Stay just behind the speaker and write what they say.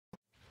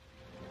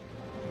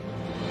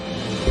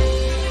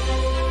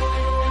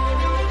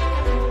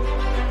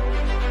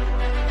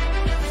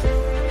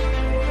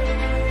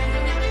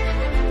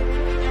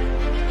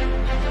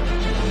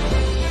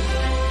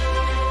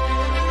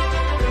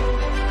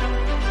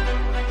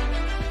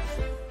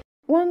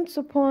Once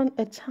upon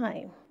a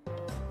time,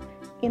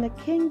 in a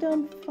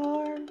kingdom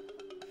far,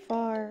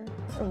 far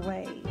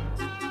away,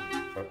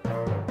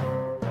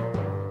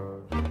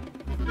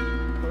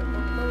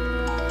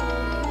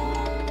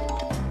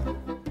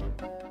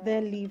 there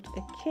lived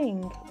a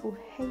king who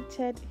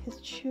hated his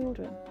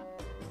children.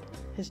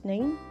 His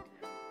name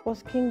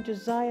was King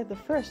Josiah the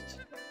First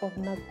of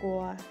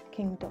Nagoa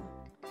Kingdom.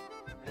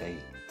 Hey,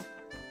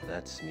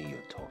 that's me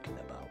you're talking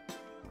about.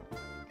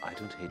 I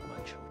don't hate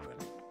my children.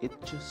 It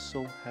just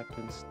so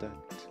happens that...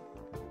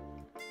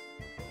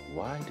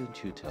 Why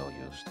don't you tell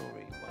your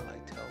story while I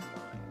tell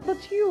mine?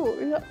 But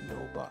you... No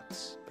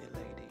buts,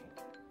 milady.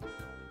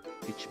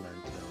 Each man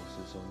tells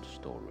his own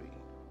story.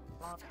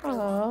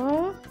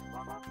 Aww.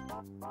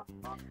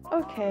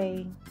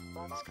 Okay,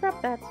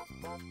 scrap that.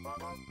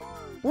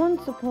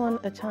 Once upon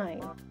a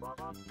time,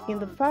 in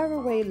the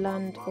faraway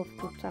land of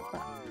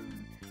Utapa,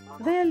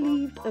 there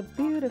lived a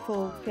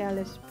beautiful,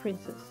 fearless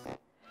princess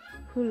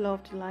who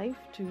loved life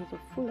to the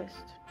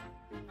fullest.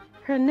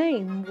 Her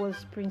name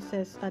was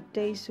Princess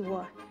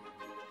Adesua.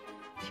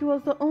 She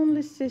was the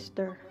only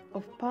sister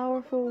of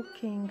powerful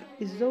King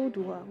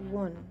Izodua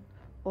I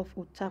of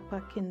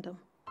Utapa Kingdom.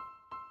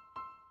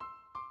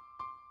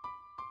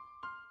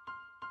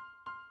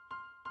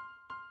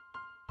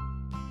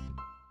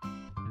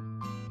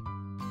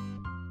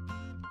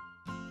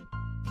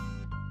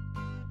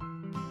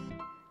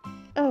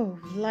 Oh,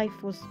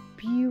 life was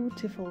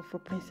beautiful for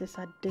Princess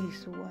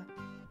Adesua.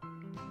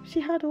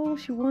 She had all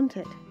she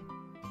wanted.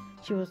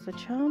 She was the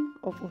charm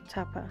of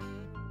Utapa.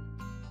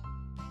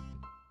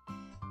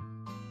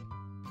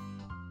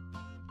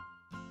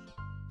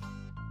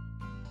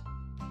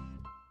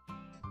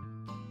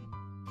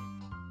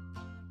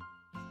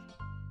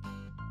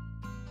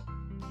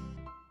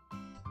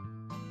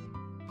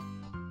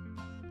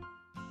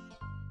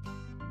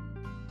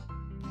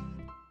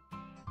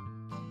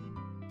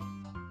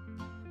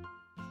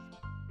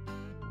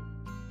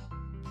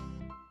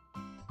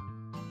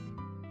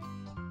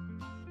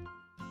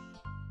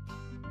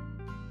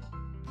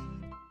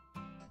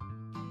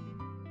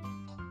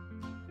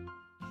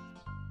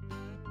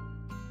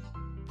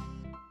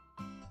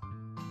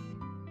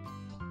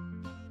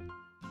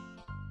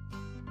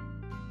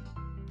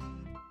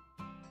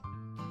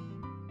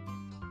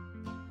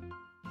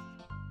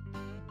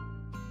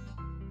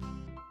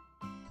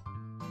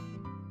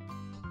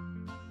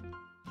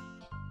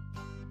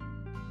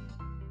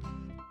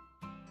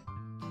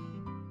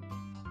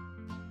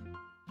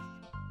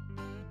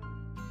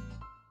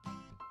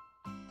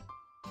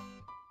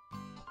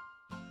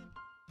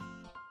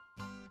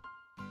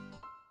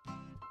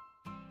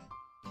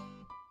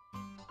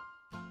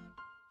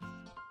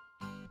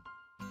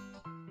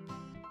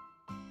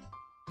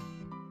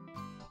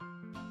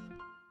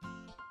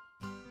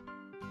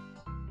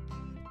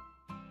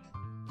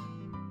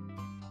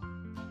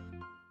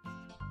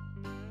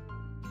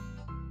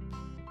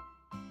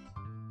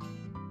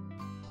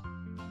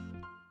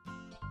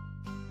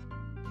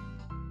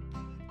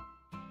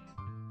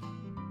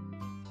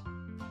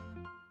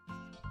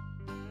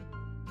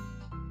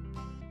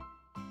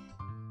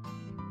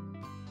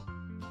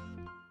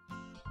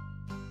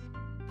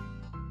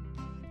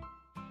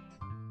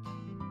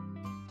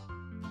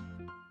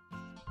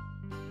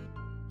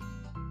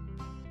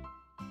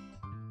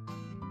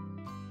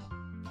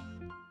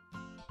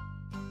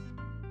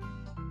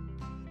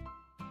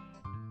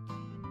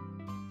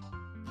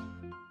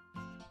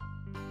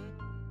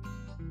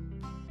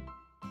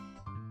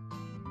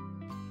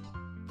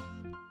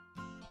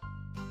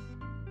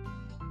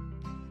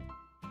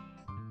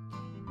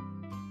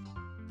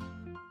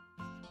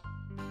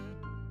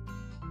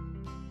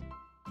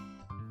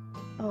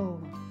 Oh,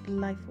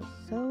 life was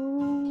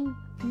so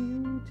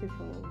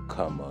beautiful.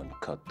 Come on,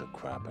 cut the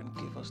crap and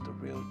give us the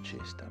real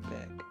gist, I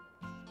beg.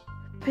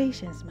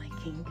 Patience, my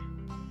king.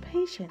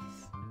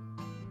 Patience.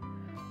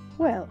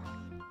 Well,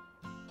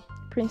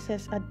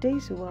 Princess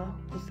Adesua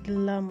was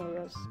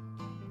glamorous.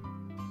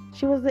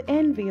 She was the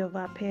envy of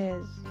her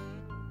peers.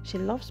 She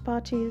loves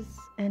parties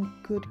and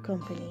good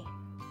company.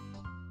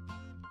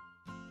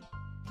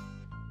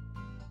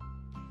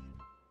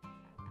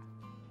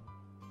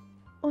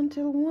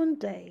 Until one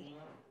day,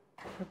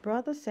 her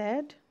brother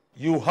said,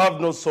 "You have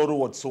no sorrow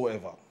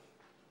whatsoever.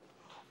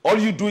 All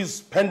you do is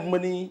spend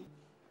money,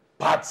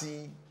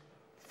 party,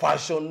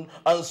 fashion,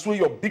 and swing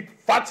your big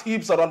fat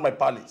hips around my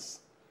palace."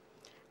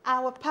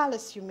 Our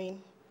palace, you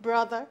mean,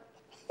 brother?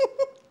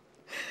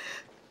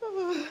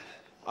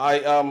 I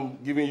am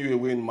giving you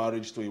away in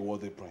marriage to a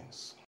worthy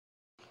prince.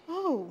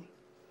 Oh.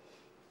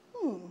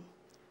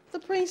 The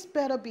prince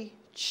better be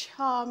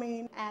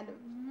charming and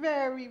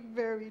very,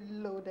 very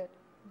loaded,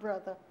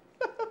 brother.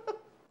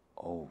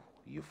 Oh,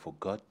 you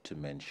forgot to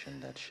mention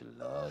that she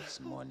loves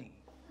money.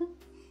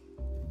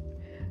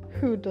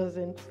 Who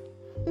doesn't?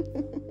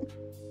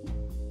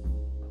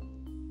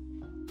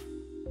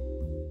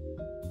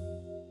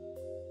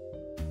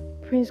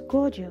 Prince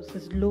Gorgeous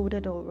is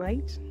loaded, all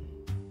right,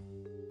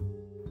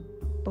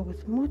 but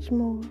with much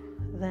more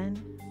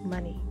than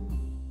money.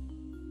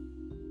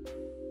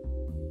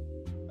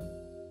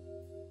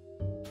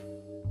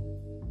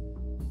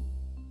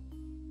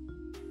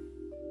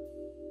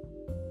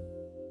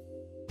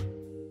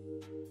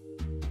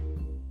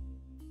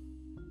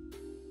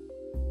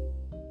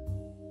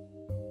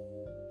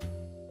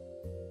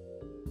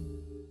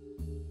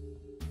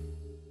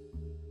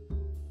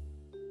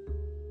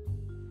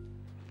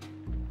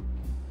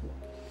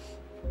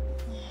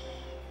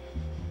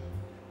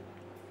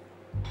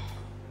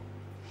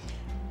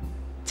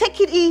 take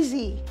it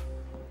easy.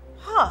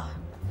 Huh.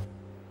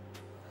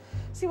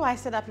 See why I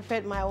said I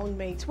preferred my own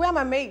mates. Where are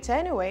my mates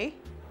anyway?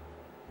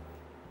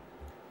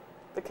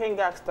 The king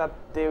asked that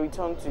they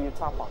return to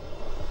Utapa.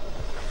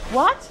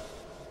 What?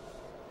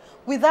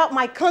 Without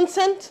my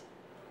consent?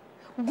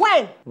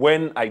 When?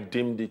 When I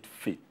deemed it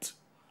fit.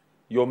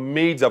 Your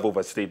maids have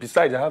overstayed.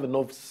 Besides, I have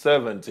enough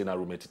servants in our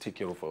room to take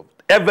care of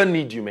whatever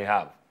need you may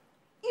have.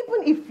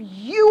 Even if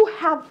you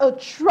have a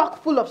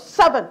truck full of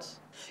servants,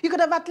 you could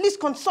have at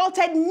least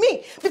consulted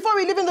me before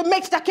relieving the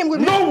mates that came with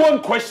me. No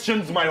one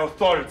questions my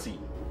authority.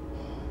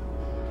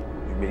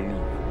 You may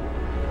leave.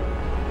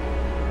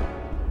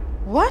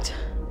 What?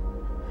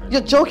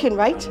 You're joking,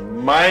 right?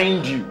 And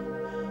mind you,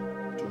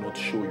 do not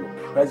show your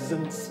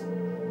presence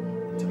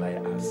until I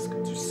ask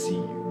to see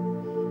you.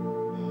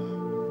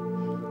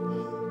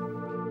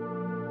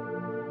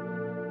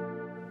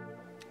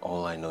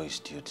 All I know is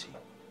duty.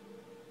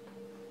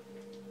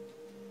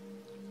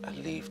 I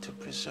live to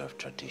preserve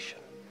tradition.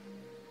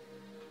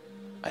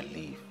 I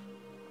live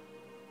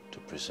to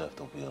preserve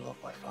the will of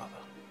my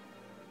father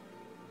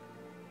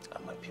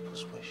and my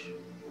people's wish.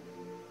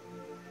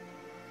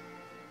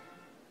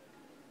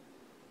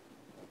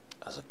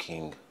 As a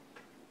king,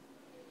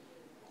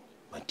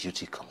 my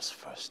duty comes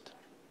first,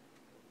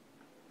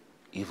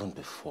 even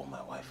before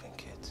my wife and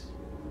kids.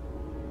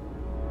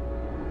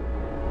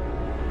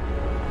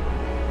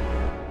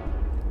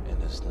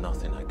 And there's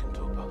nothing I can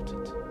do about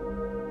it.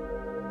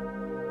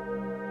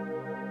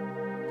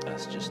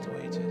 That's just the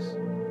way it is.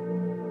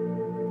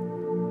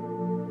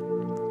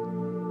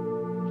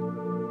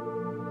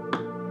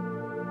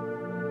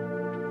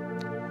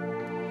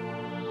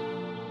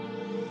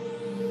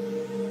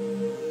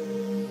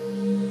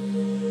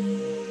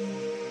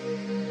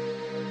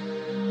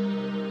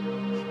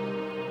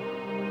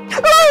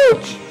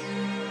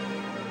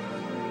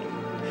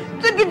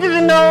 You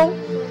didn't know.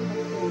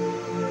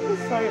 I'm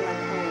sorry, my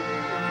queen.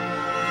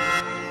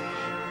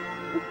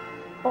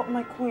 But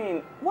my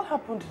queen, what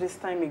happened this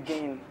time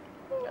again?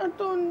 I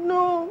don't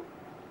know.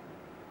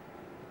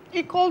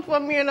 He called for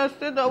me and I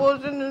said I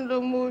wasn't in the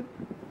mood.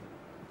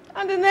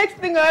 And the next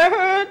thing I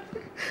heard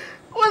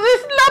was a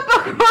slap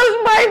across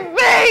my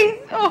face.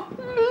 Oh,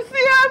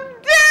 Lucy, I'm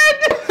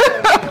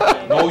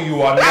dead. No,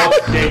 you are not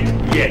dead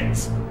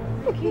yet.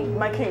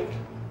 My king.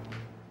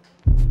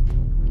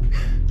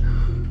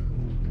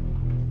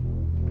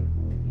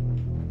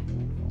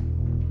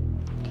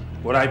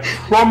 What I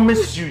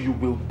promise you, you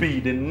will be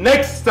the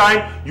next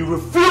time you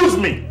refuse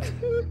me.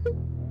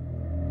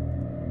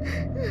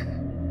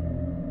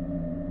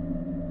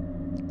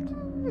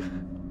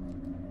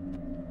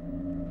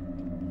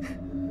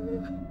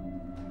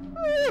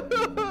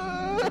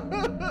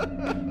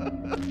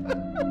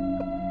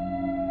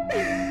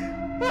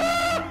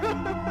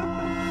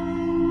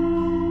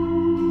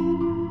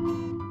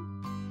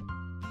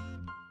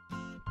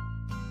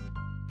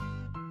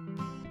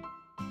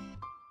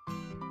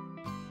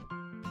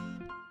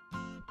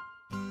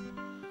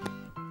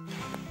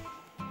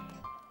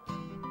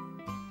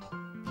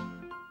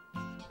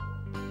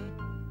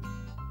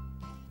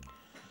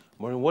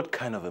 Maureen, what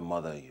kind of a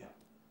mother are you?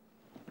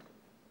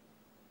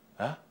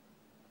 Huh?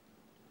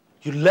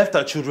 You left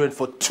our children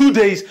for 2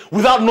 days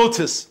without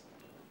notice.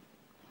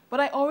 But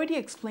I already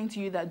explained to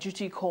you that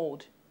duty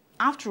called.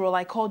 After all,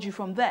 I called you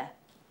from there.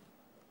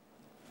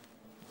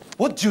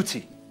 What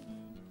duty?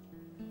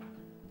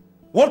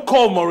 What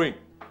call, Maureen?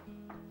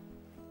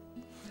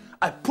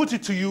 I put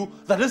it to you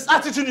that this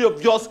attitude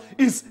of yours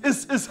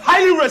is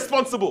highly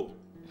irresponsible.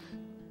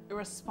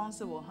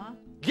 Irresponsible, huh?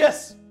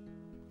 Yes.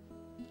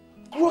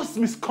 Gross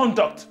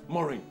misconduct,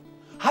 Maureen.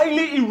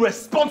 Highly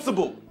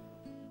irresponsible.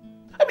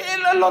 I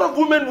mean, a lot of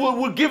women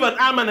will give an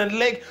arm and a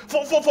leg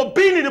for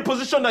being in the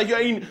position that you're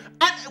in.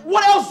 And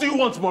what else do you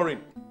want, Maureen?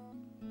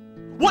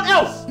 What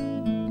else?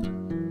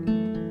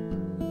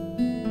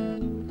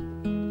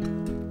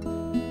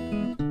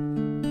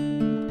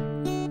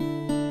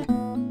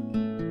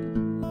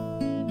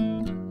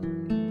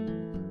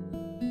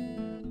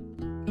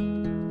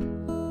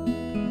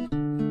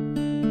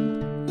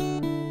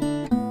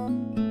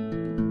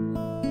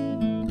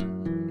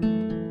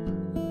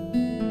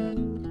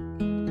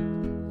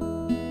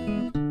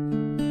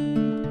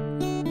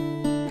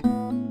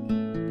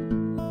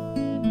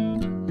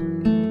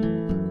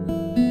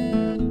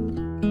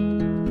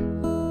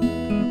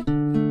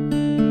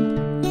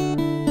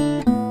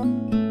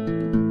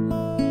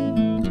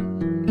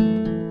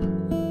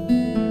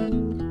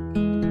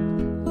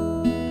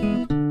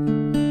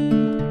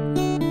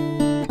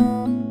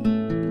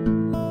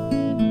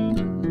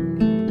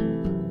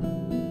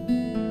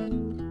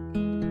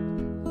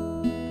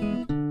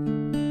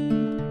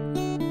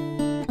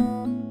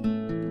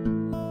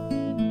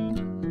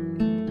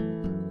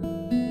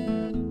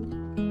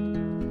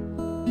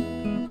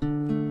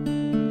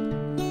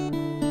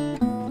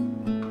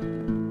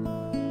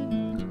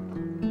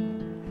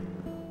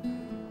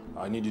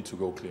 I need you to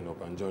go clean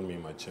up and join me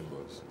in my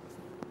chambers.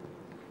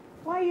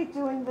 Why are you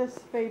doing this,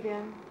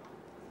 Fabian?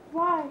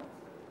 Why?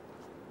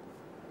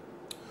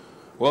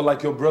 Well,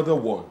 like your brother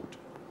warned,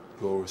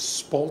 You're a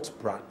spoilt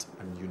brat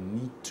and you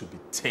need to be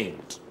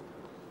tamed.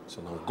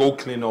 So now go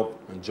clean up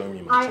and join me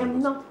in my chambers. I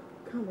am not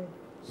coming.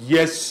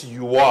 Yes,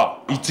 you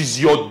are. It is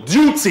your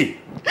duty.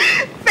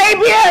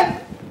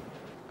 Fabian!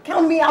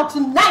 Count me out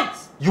tonight!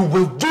 You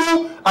will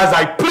do as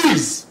I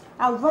please.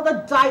 I'd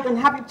rather die than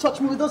have you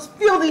touch me with those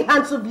filthy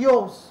hands of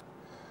yours.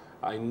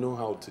 I know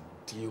how to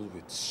deal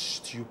with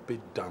stupid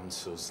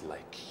dancers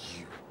like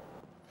you.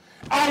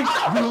 I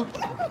will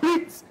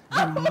beat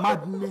the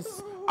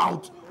madness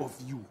out of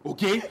you,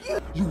 okay?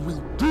 You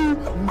will do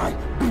my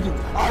bidding.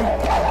 I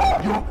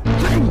am your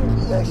king.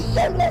 You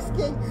shameless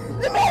king.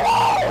 Leave me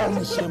alone! Call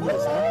me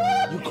shameless,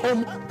 huh? You call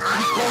me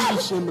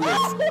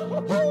shameless.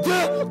 You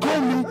dare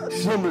call me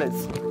shameless.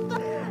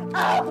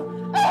 I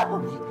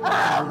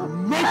will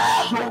make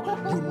sure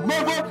you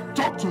never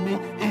talk to me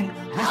in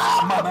this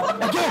manner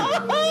again.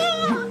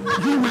 You will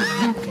do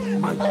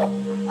my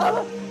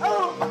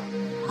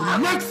The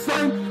next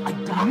time I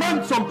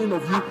demand something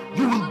of you,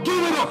 you will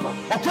give it up,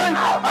 okay?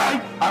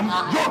 I am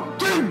your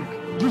king.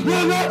 You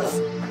hear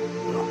that?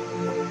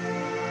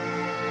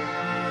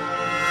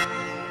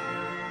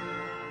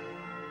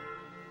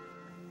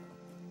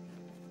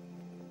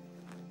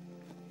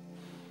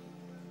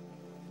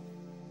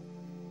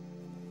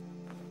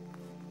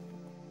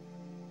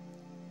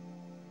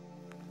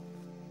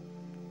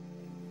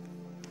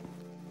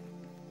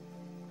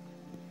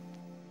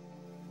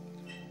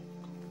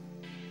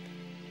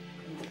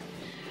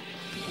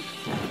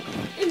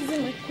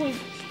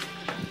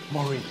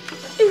 Maureen,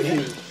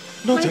 hey,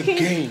 not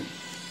again.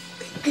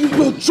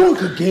 You're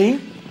drunk again?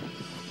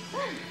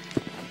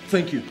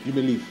 Thank you. You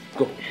may leave.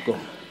 Go.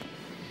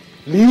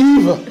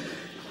 Leave.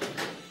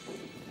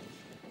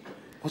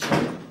 What's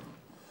wrong?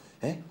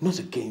 Eh? Not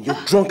again.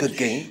 You're drunk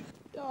again.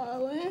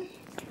 Darling,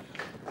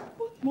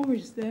 what more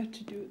is there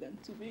to do than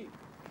to be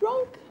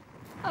drunk?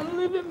 I'm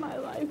living my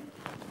life.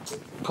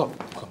 Come,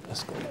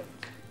 let's go.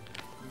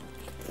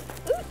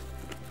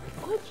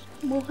 What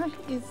more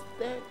is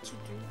there to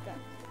do than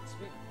to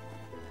be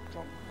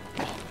drunk?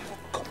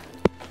 Come.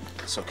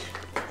 It's okay.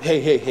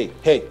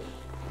 Hey.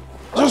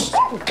 Just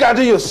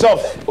gather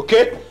yourself,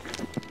 okay?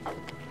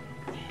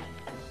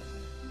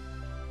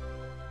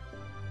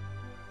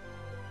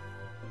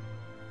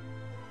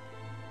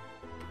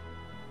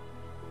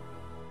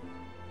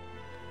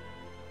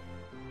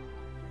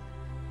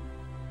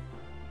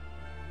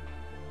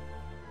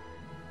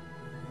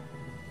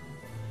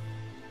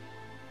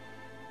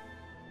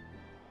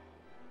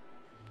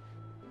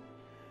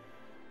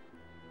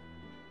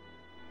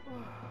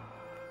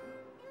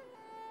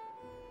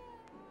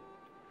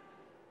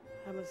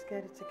 I must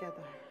get it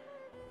together.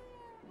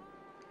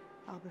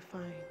 I'll be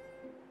fine.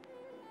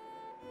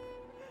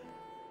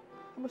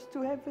 I must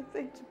do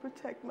everything to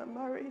protect my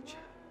marriage.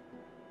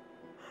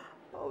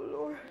 Oh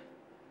Lord.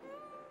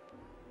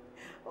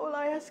 All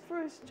I ask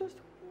for is just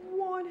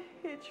one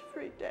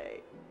hitch-free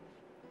day.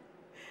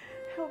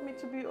 Help me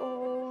to be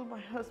all my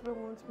husband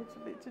wants me to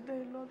be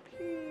today, Lord.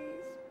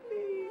 Please,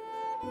 please.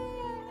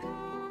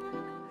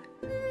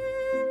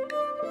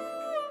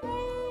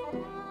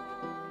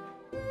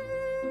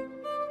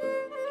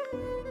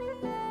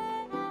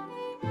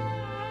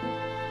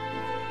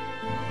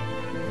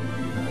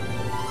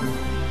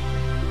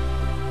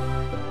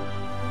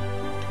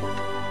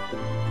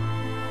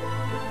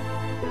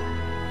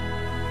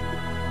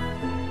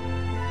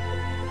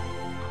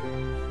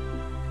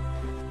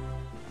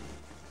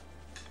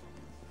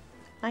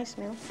 Nice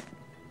meal.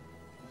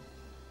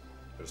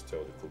 Just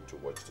tell the cook to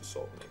watch the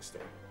salt next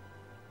time.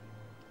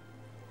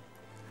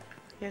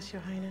 Yes,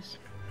 Your Highness.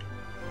 Your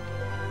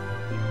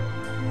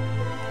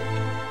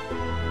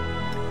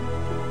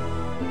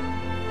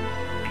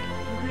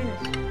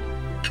Highness,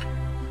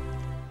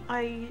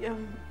 I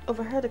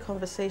overheard a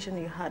conversation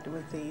you had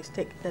with the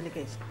state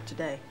delegates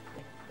today.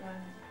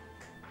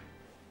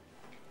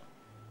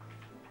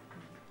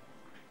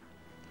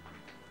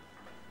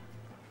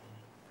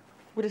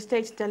 With the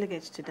state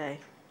delegates today.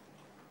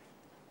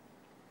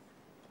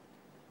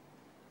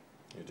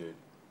 You did?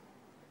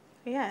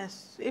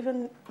 Yes,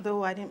 even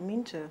though I didn't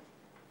mean to.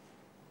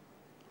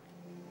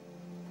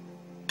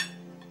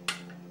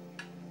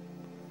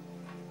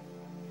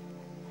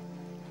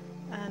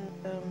 And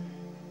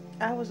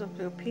I was of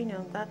the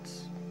opinion that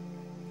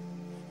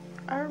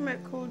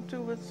Aramet could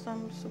do with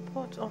some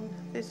support on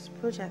this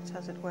project,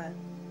 as it were.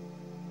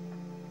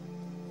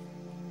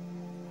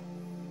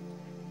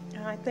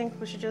 And I think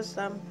we should just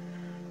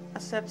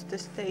accept the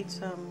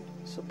state's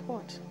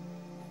support.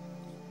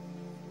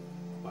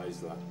 Why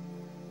is that?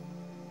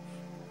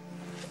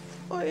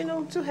 Well, you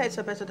know, two heads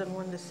are better than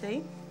one, they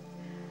say.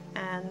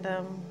 And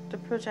the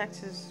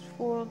project is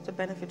for the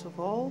benefit of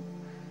all.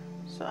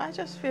 So I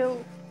just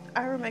feel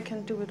Aramet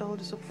can do with all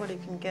the support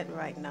it can get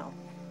right now,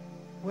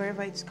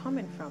 wherever it's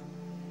coming from.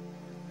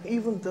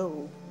 Even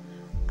though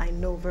I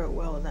know very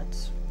well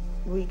that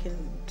we can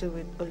do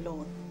it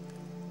alone.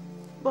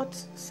 But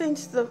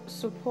since the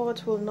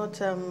support will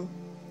not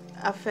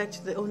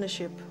affect the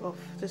ownership of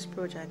this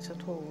project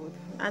at all,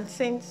 and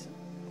since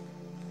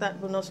that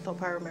will not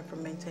stop Aramet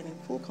from maintaining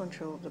full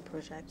control of the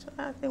project,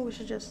 I think we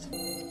should just...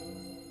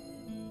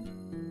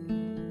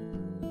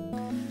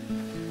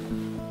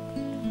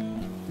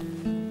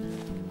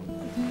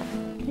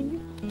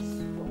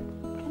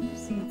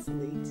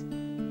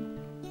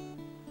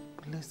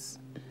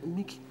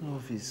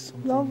 is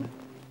something... Love?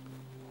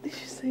 Did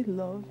you say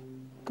love?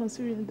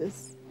 Considering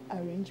this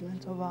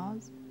arrangement of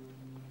ours?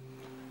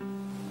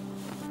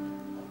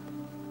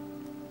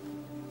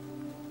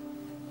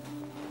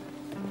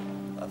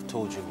 I've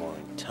told you,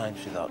 Maureen,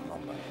 times without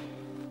number.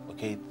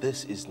 Okay,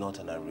 this is not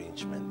an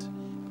arrangement.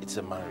 It's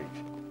a marriage.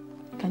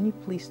 Can you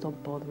please stop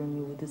bothering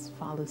me with this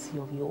fallacy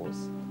of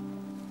yours?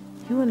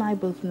 You and I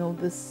both know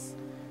this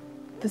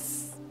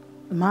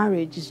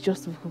marriage is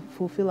just to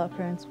fulfill our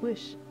parents'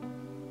 wish.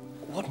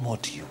 What more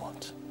do you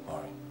want,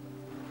 Maureen?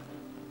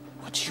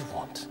 What do you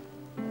want?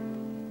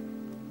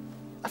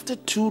 After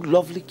 2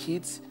 lovely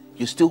kids,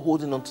 you're still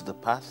holding on to the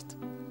past?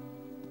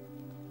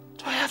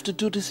 Do I have to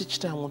do this each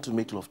time I want to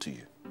make love to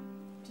you?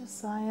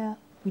 Josiah,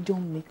 we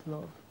don't make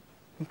love.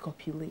 We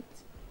copulate.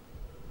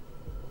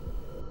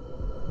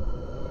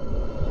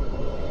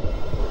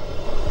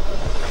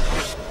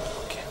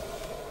 Okay.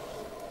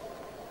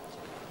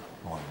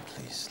 Maureen,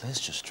 please,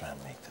 let's just try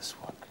and make this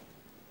work.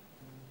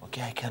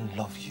 Okay, I can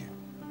love you.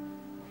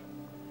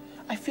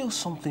 I feel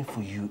something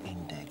for you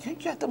in there.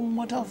 You're the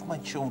mother of my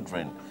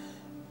children.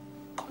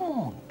 Come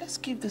on, let's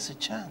give this a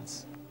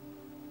chance.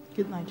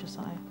 Good night,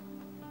 Josiah.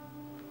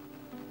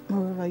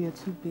 Moreover, you're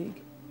too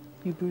big.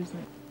 You bruise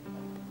me.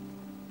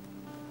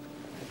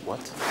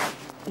 What?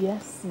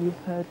 Yes, you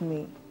heard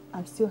me.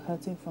 I'm still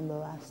hurting from the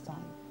last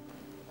time.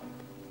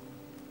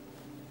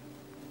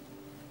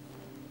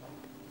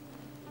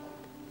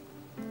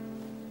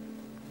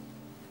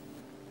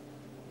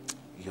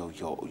 You're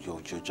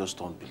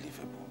just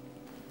unbelievable.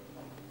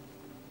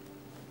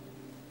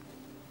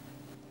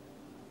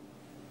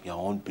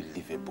 You're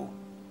unbelievable.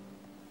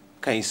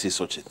 Can you say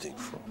such a thing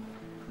from?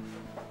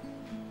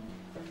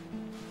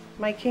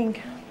 My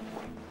king,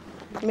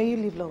 may you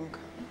live long.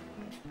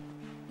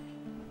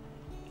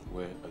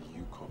 Where are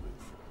you coming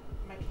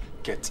from?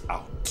 Get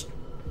out,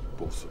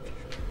 both of you.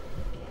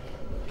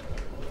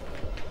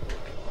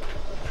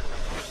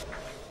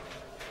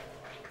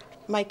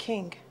 My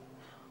king,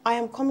 I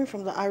am coming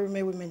from the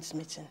Arume women's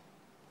meeting.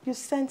 You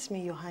sent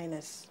me, Your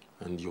Highness.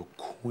 And your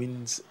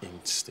queen's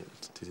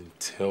instinct didn't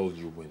tell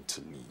you when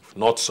to leave.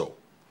 Not so.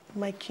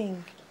 My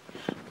king,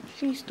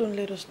 please don't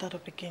let us start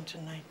up again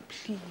tonight,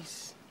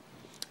 please.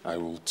 I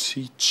will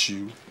teach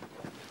you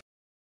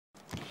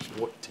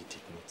what they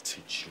did not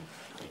teach you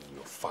in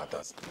your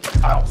father's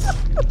house.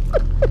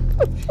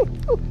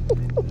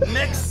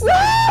 Next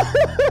time,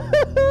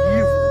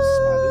 leave this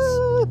palace.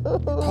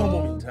 Come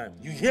home in time.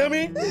 You hear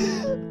me?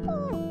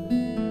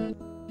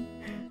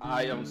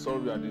 I am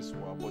sorry,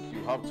 Adesua, but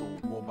you have to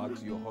go back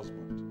to your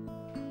husband.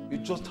 You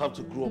just have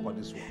to grow up,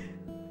 Adesua.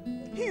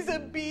 He's a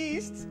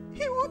beast.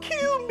 He will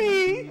kill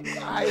me.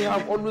 I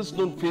have always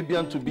known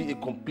Fabian to be a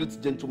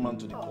complete gentleman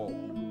to the core.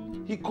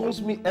 He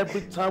calls me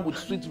every time with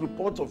sweet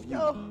reports of you.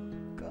 Oh,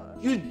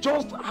 God. You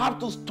just have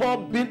to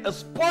stop being a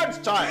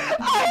spoiled child.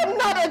 I am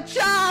not a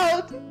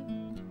child.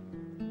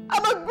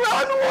 I'm a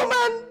grown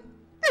woman.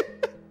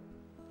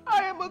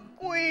 I am a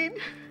queen.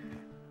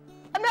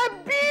 An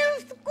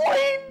abused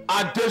queen.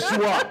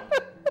 Adesua!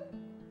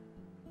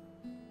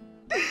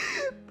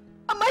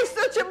 Am I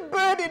such a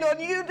burden on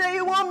you that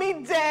you want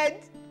me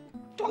dead?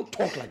 Don't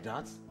talk like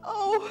that.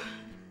 Oh,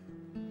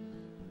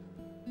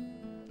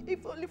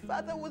 if only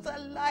father was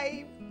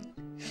alive.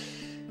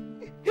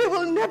 He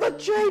will never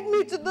trade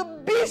me to the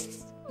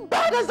beasts,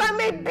 bad as I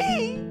may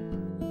be.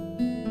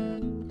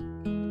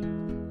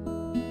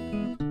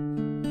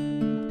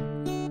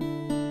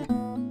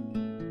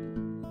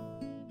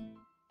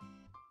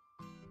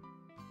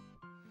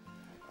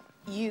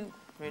 You,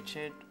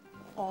 Richard,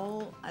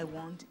 all I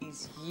want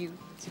is you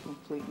to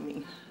complete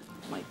me.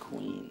 My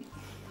queen.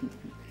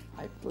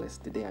 I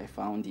blessed the day I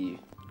found you.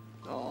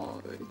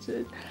 Oh,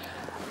 Richard,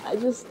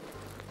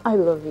 I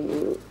love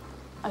you.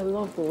 I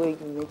love the way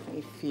you make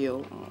me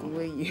feel, the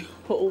way you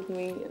hold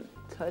me and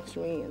touch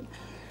me and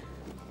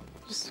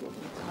just hold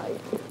me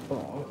tight.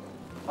 Oh,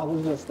 I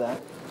was just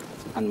that.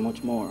 And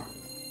much more.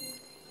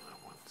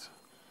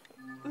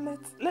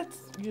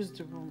 Let's use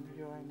the room,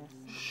 Your Highness.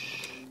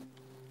 Shh.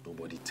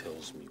 Nobody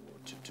tells me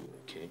what to do,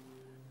 okay?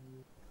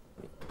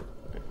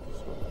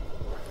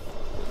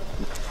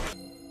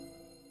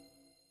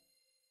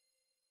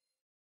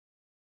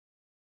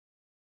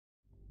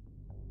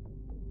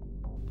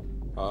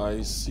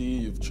 I see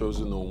you've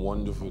chosen a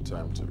wonderful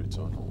time to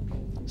return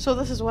home. So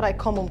this is what I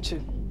come home to.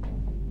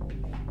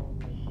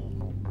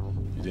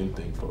 You didn't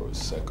think for a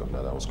second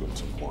that I was going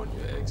to mourn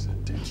your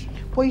exit, did you?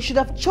 Well, you should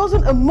have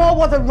chosen a more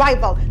worthy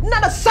rival,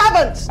 not a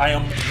servant. I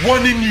am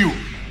warning you.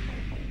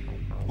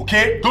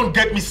 Okay? Don't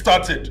get me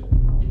started.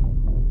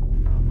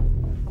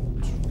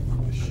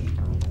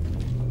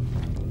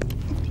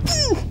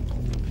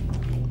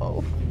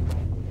 Oh.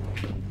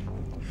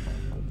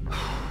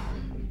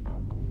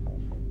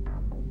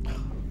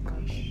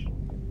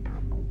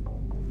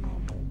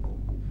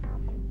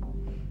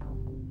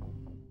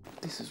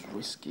 This is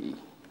risky.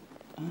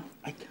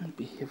 I can't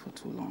be here for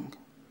too long.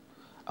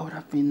 I would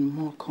have been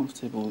more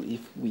comfortable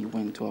if we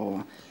went to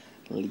our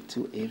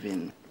little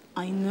haven.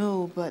 I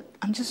know, but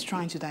I'm just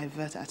trying to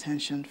divert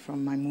attention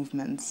from my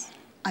movements.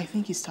 I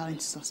think he's starting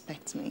to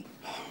suspect me.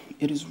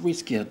 It is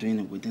riskier doing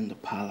it within the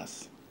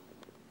palace.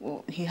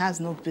 Well, he has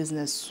no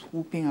business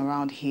swooping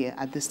around here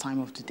at this time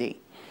of the day.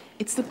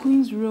 It's the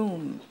Queen's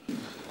room.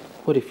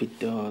 What if he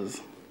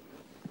does?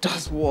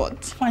 Does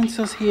what? Finds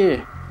us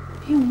here.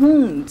 He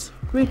won't,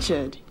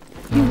 Richard.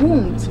 He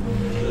won't.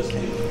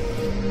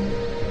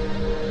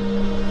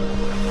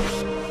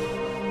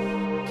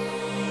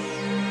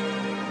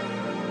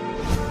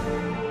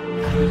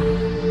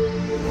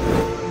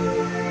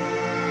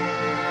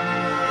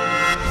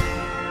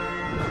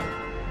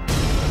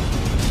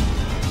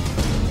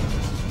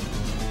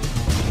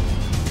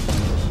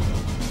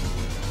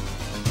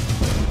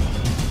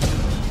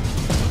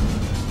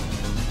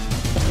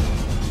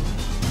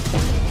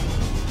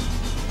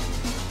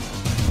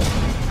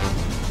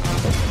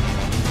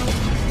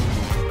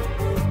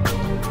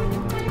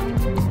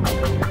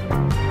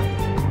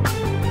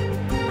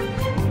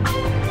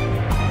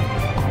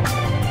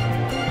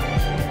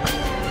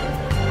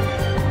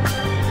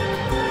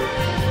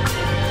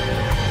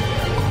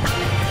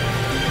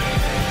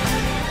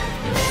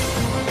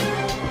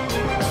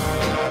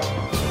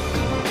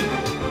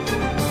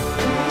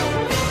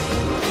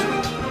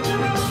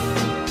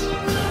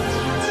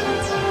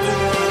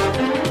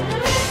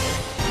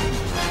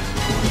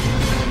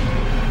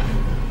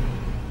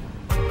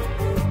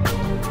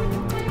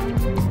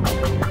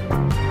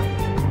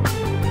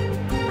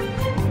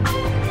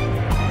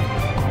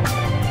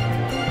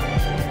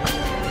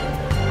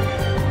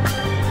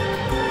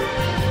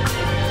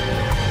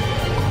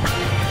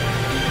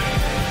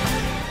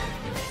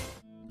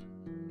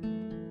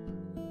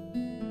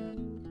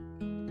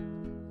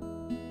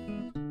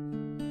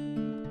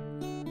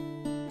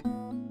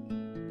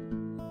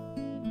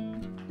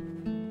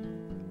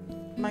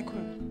 My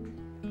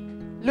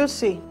queen.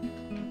 Lucy.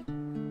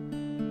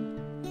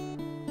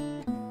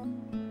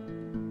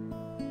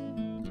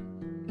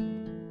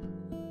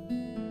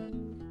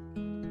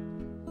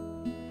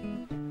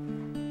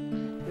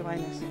 Your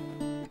Highness.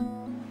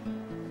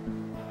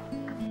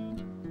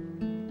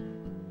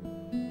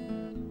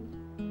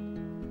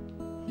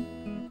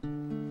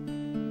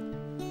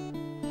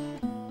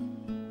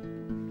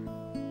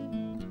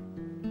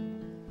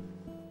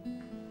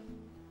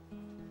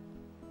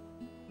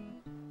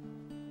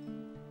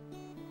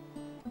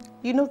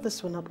 You know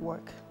this will not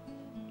work.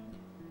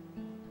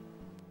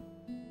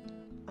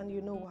 And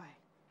you know why.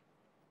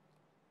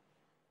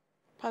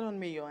 Pardon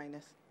me, Your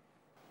Highness.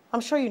 I'm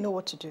sure you know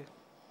what to do.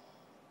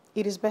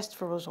 It is best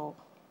for us all.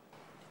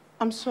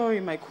 I'm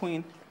sorry, my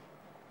queen.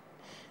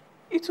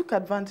 He took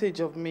advantage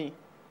of me.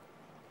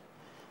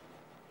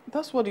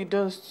 That's what he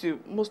does to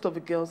most of the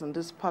girls in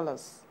this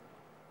palace.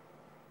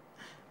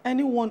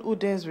 Anyone who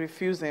dares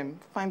refuse him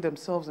find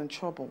themselves in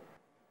trouble.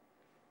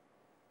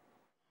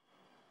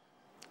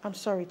 I'm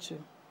sorry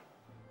too.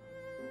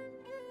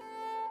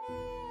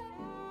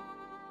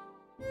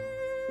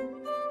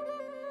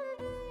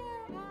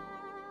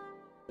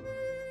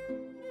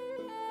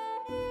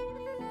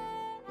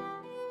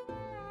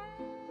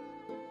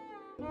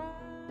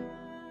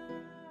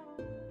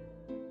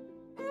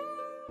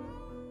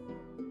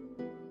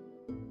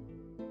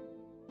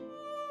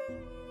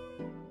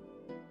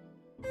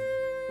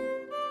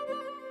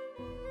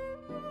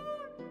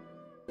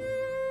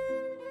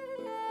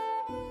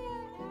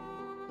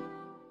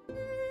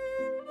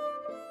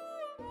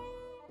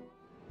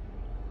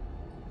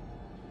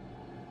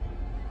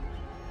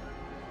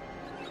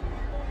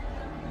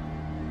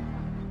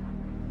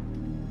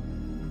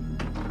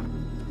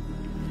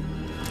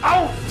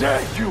 How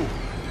dare you!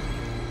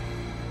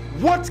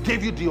 What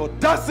gave you the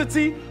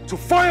audacity to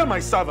fire my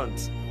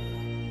servant?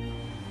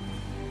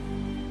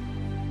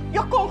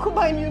 Your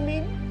concubine, you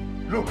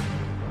mean? Look,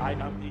 I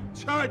am in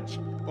charge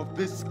of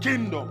this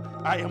kingdom.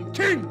 I am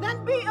king.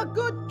 Then be a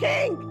good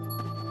king.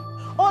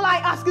 All I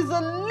ask is a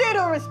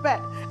little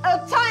respect.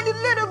 A tiny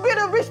little bit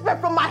of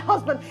respect from my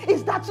husband.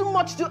 Is that too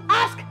much to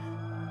ask?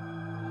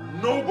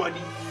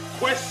 Nobody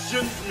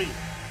questions me.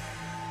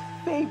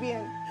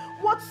 Fabian,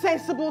 what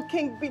sensible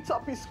king beats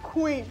up his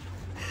queen?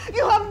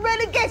 You have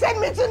relegated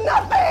me to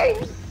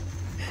nothing!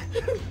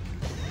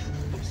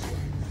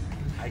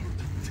 I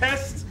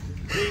detest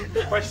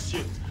being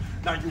questioned.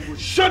 Now you will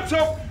shut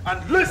up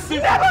and listen.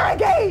 Never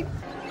again!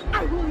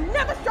 I will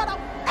never shut up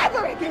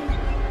ever again!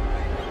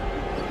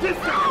 This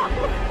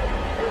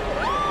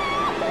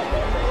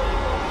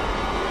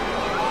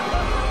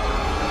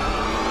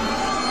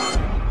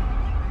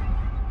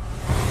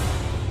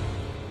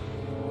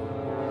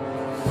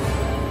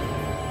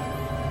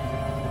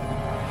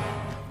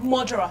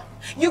Murderer,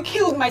 you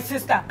killed my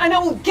sister, and I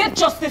will get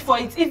justice for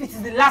it if it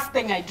is the last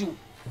thing I do.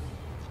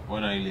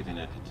 When are you leaving,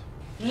 Edith?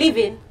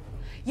 Leaving?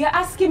 You're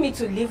asking me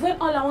to leave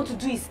when all I want to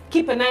do is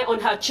keep an eye on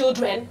her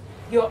children?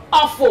 You're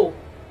awful.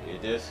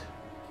 Edith,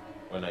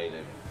 when are you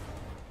leaving?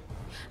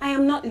 I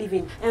am not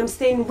leaving. I am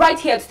staying right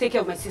here to take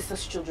care of my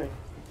sister's children.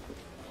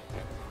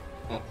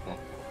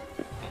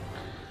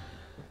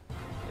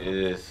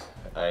 Edith,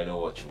 I know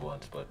what you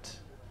want, but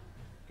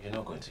you're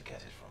not going to get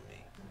it from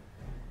me.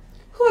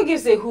 Who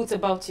gives a hoot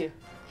about you?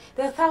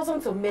 There are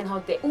thousands of men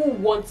out there who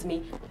want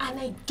me, and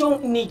I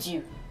don't need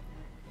you.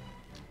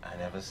 I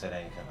never said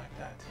anything like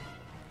that.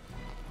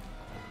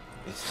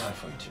 It's time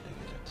for you to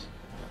leave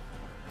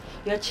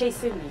it. You're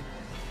chasing me.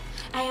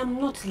 I am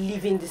not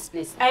leaving this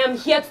place. I am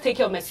here to take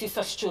care of my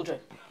sister's children.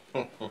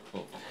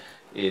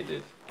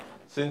 Edith,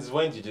 since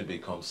when did you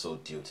become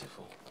so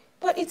dutiful?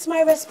 But it's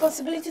my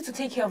responsibility to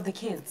take care of the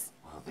kids.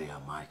 Well, they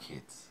are my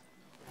kids,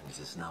 and it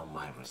is now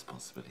my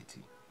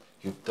responsibility.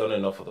 You've done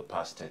enough for the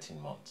past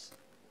 13 months.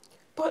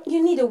 But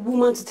you need a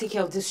woman to take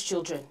care of these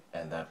children.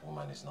 And that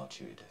woman is not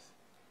you, Edith.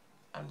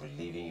 I'm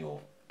relieving you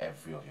of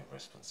every of your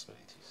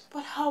responsibilities.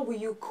 But how will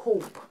you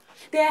cope?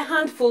 They're a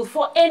handful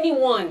for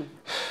anyone.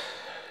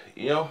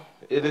 You know,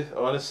 Edith,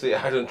 honestly,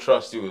 I don't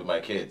trust you with my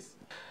kids.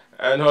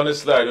 And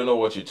honestly, I don't know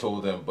what you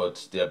told them,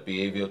 but their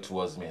behavior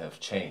towards me have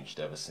changed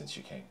ever since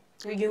you came.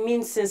 You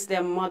mean since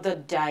their mother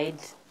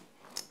died?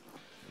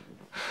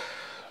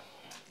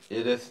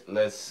 Edith,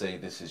 let's say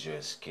this is your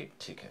escape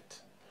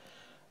ticket.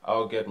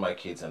 I'll get my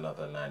kids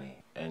another nanny,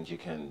 and you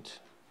can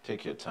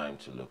take your time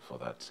to look for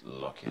that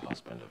lucky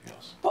husband of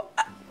yours. But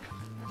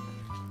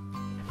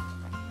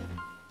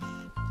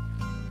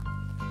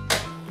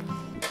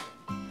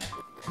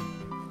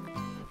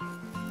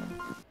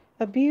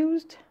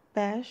Abused,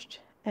 bashed,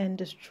 and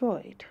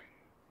destroyed,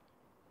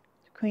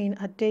 Queen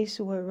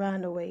Adesua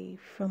ran away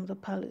from the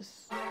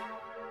palace.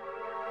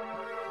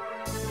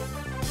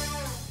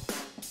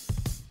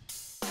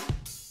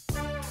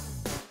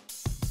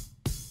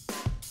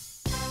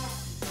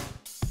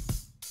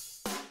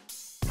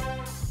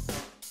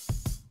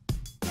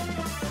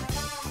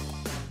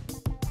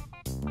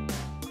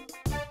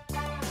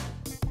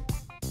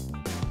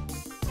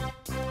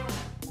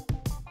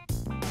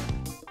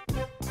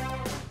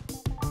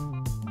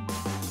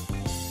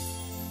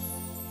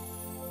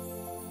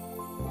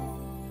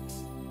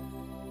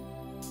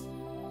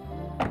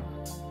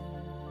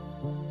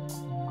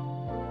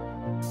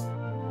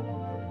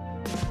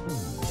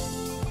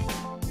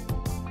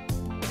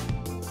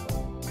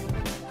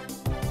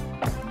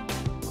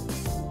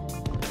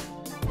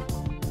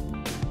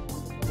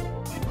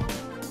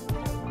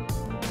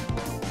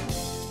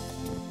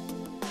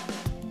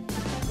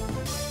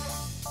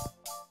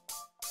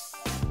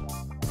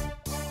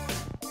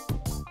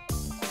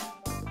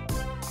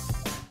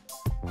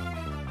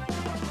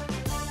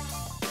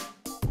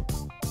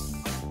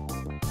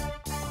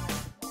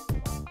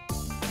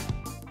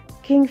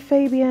 King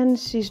Fabian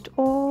seized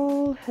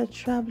all her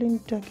traveling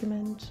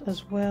documents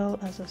as well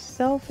as her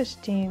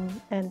self-esteem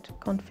and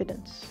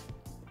confidence.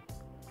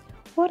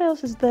 What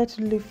else is there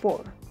to live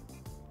for?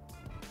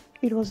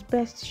 It was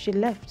best she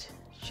left,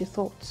 she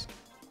thought,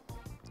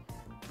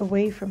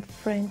 away from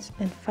friends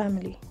and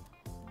family,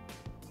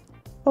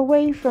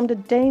 away from the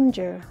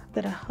danger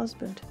that her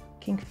husband,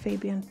 King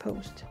Fabian,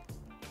 posed.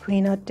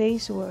 Queen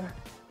Adesua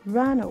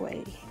ran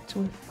away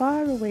to a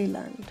faraway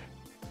land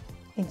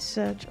in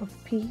search of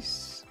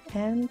peace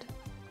and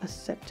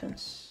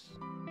acceptance.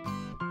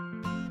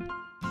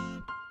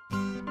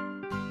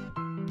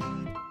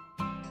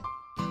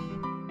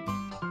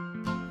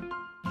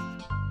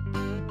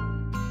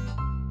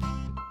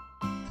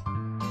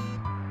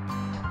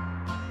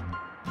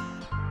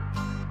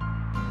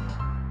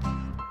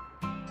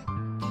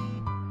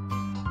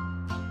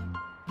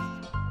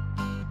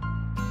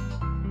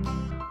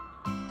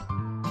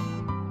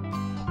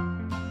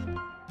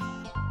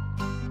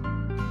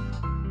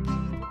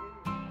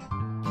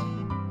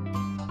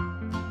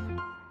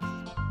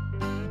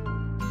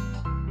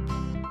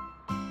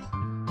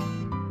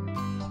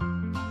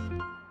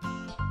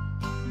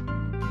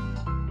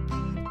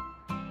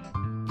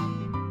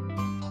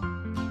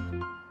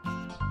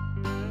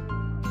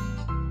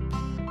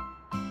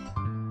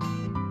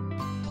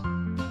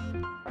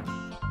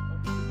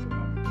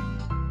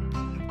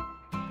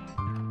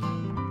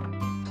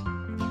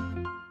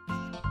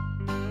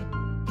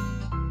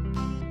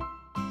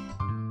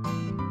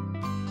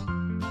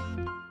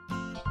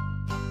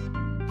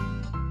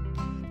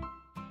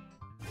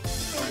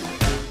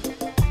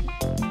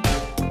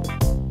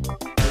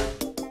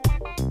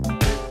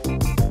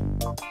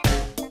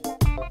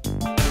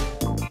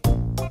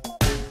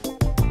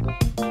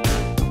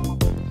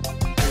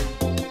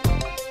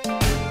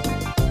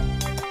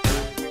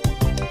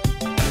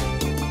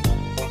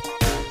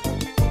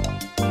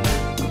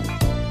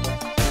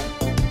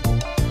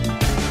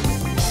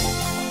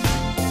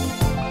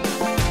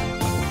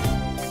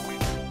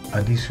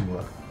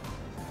 Adesua,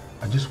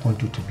 I just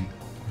want you to be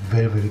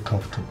very, very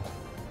comfortable.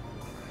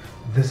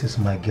 This is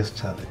my guest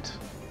chalet.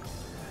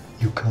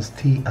 You can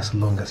stay as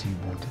long as you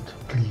wanted,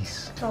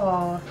 please.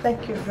 Oh,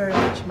 thank you very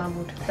much,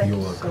 Mahmoud. Thank You're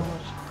you welcome. so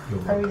much. You're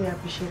I welcome. really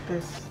appreciate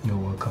this. You're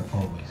welcome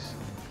always.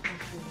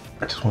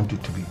 I just want you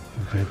to be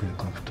very, very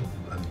comfortable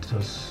and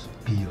just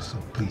be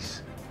yourself,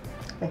 please.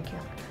 Thank you.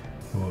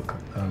 You're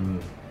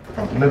welcome.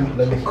 Thank you.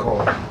 Let me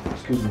call.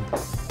 Excuse me.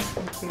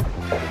 Thank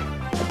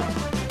you.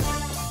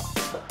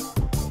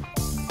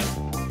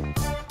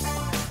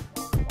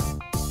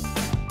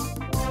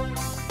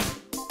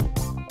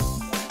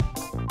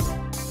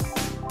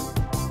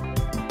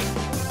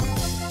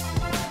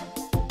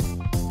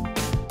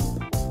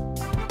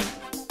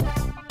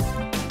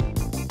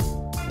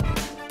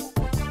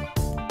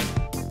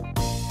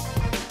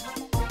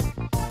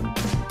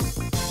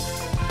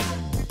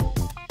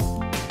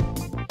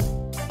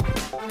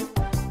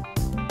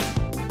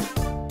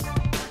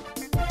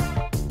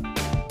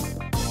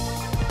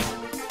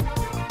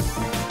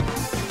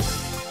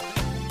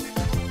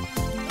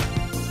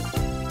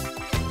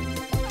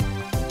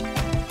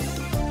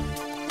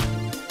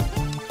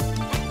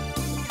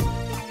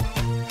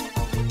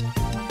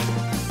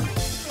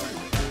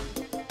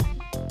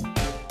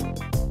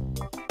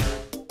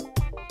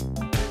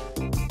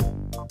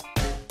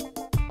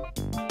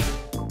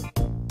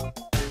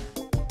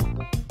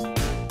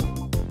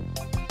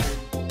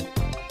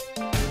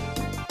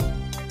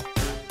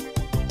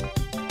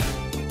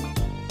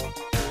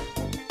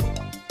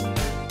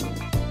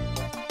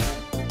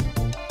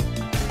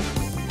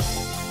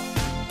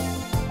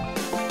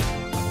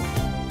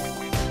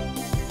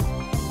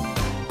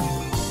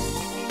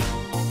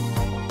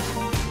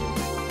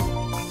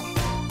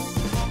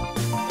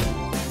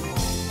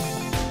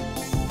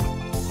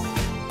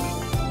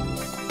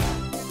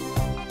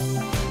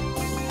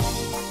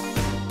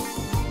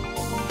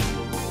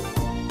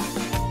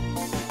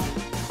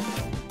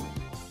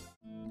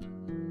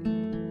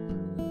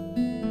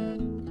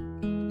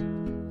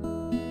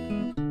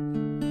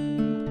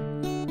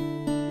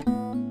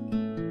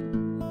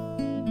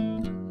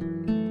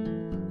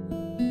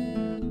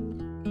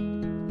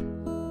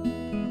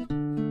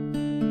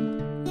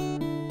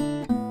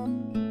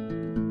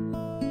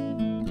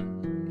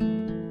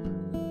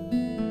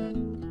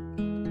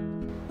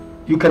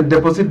 You can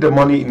deposit the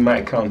money in my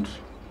account.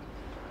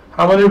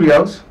 How many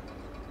reals?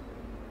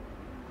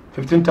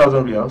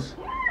 15,000 reals?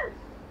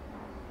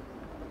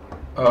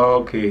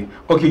 Okay.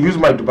 Okay, use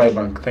my Dubai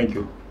bank. Thank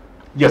you.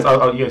 Yes,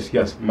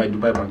 yes, my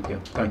Dubai bank. Yeah,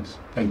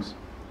 thanks.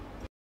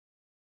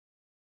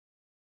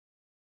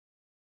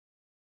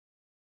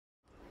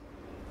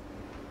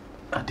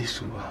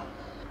 Adisuwa.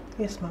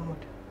 Yes,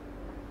 Mahmoud.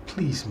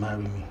 Please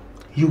marry me.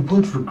 You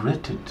won't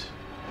regret it.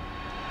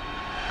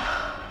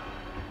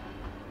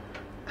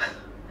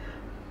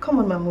 Come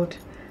on, Mahmoud.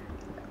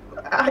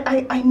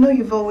 I know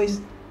you've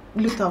always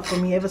looked out for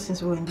me ever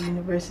since we were in the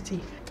university.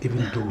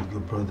 Even though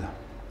your brother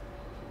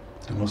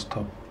do not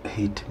stop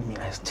hating me,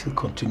 I still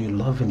continue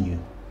loving you.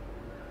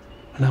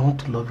 And I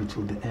want to love you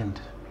till the end.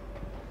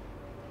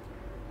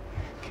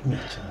 Give me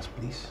a chance,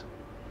 please.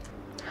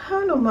 I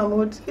don't know,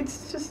 Mahmoud.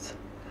 It's just...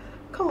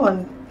 Come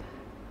on.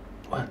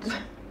 What?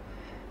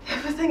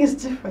 Everything is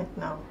different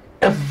now.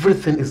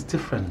 Everything is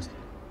different.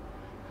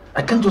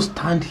 I can't just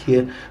stand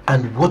here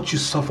and watch you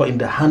suffer in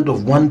the hand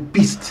of one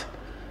beast.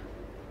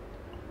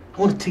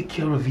 I want to take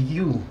care of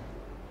you.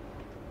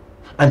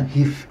 And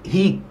if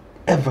he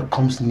ever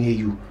comes near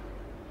you,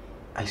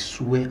 I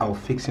swear I'll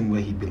fix him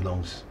where he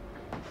belongs.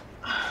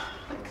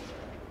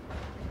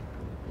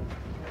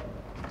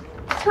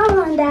 Come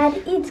on,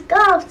 Dad. It's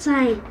golf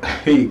time.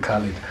 Hey,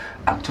 Khalid.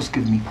 Just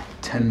give me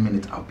 10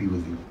 minutes. I'll be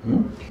with you.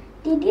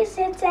 Did you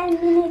say 10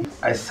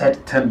 minutes? I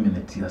said 10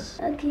 minutes, yes.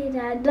 Okay,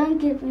 Dad. Don't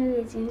keep me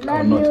waiting.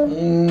 Love you.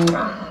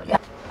 you.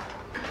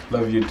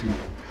 Love you too.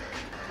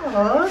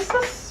 Oh,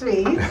 so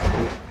sweet. Did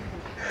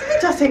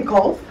you just say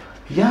golf?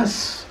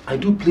 Yes, I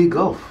do play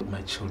golf with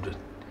my children.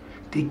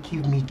 They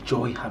give me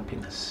joy,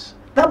 happiness.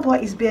 That boy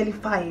is barely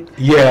 5.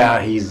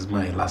 Yeah, he's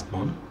my last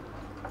born.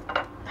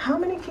 How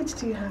many kids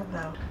do you have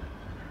now?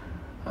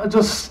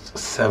 Just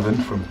 7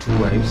 from 2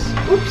 wives.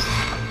 Oops.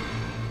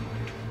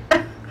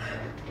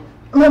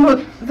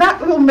 Mama, that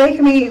will make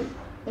me...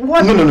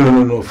 What?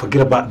 No.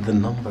 Forget about the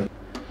number.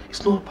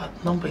 It's not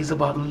about number, it's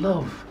about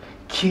love,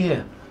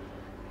 care.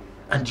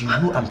 And you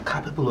know I'm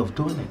capable of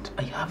doing it.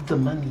 I have the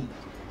money.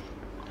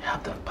 I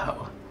have that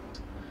power.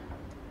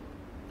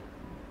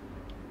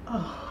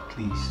 Oh.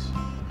 Please.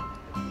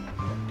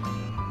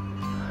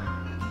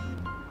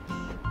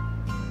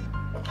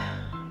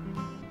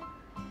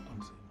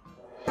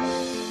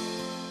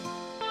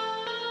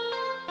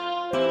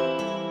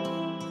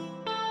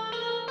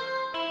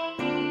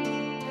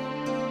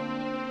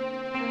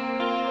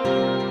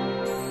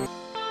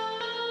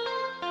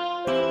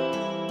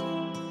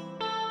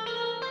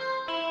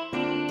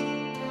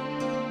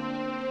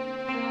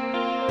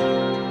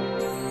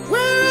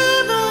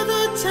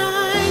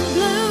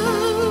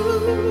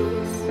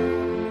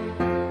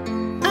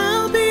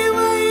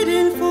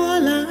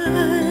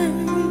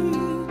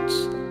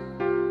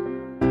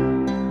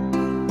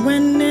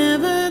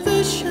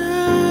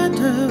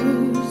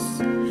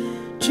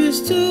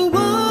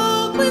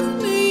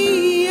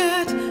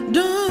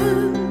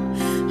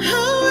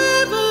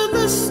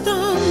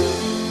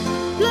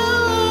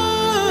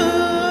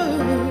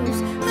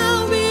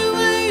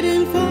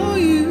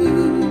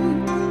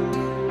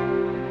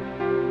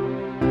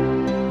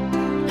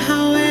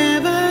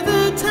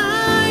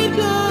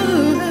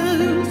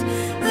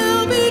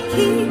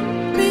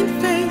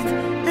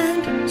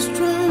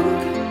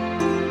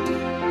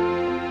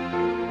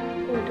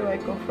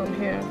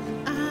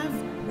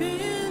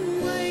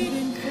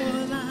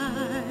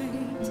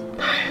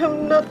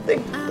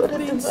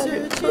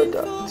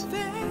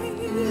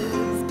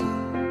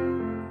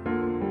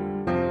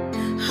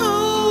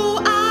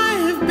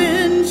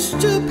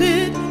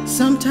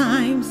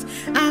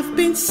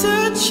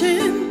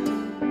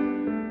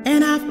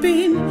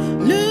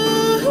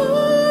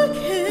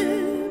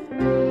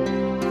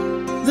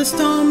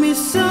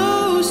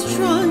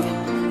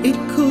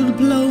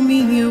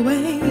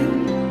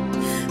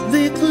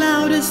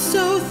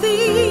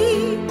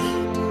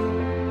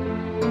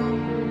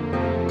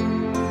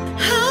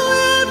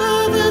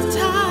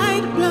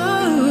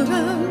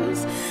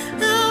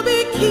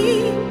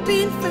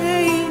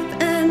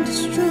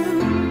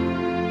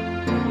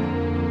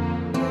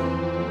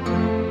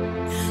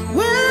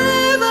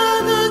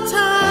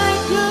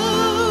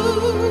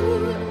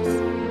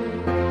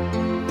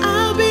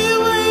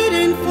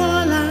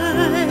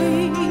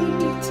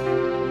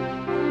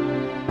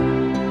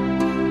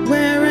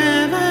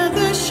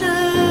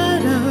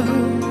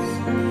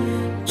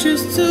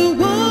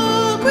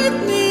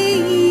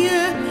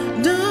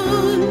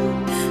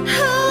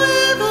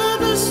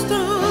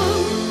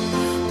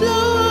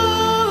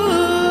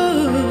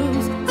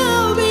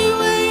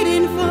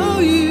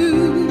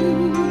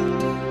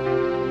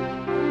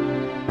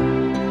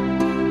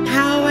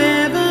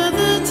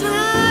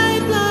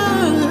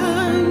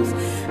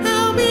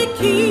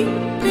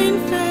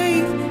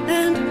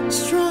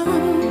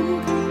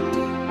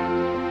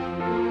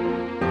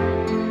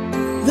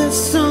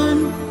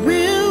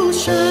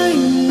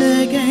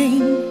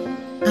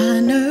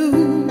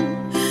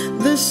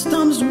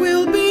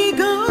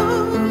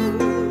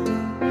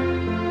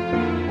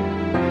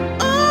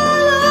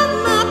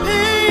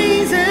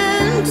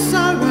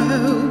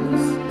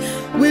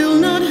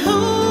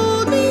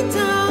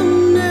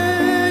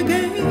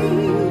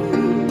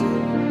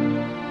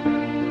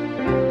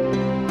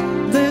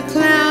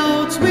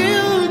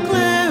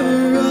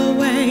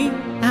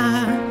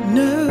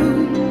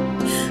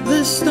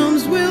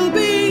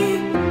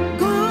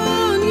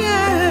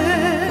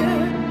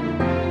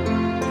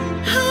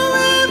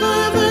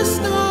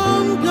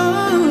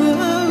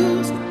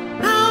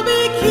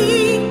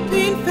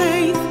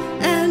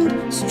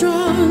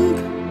 strong.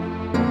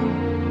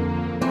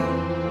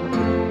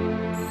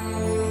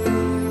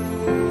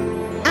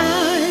 I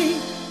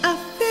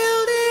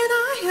failed and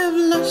I have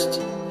lost,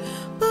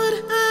 but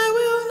I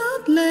will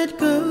not let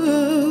go.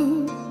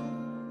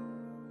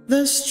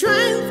 The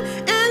strength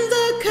and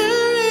the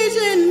courage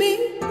in me,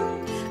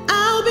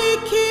 I'll be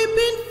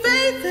keeping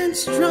faith and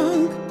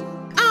strong.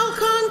 I'll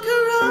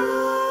conquer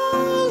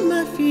all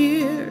my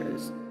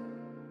fears.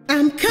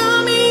 I'm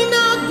coming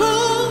out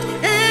bold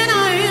and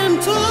I am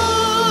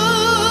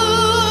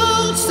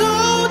tall, so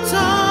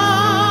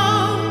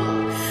tall,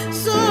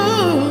 so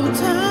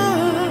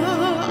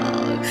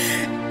tall.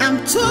 I'm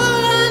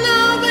taller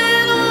now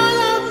than all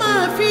of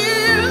my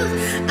fears.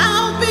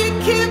 I'll be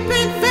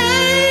keeping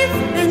faith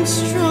and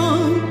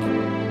strong,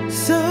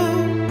 so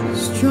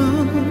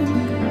strong.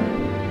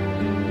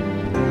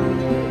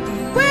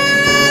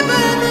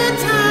 Wherever the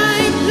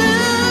tide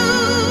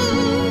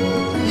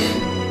blows,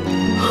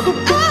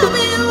 I'll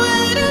be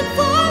waiting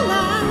for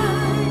light.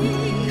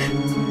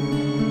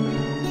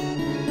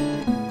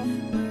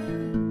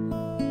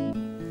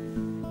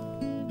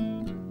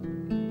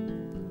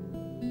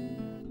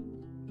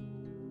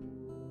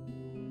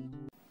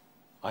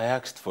 I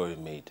asked for a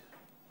maid,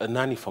 a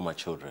nanny for my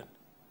children.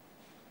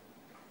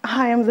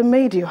 I am the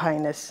maid, Your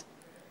Highness.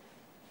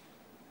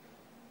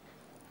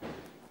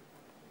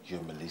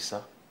 You're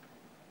Melissa?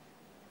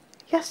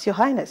 Yes, Your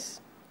Highness.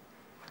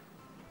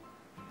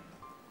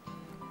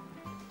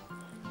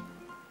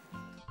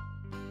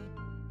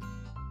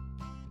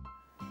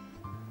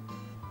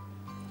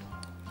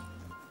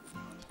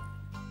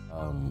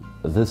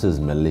 This is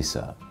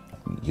Melissa,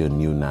 your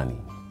new nanny.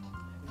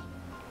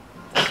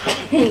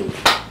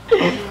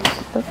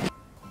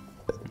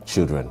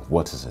 Children,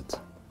 what is it?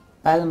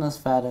 Pardon us,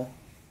 Father.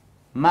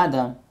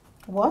 Madam.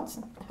 What?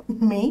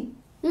 Me?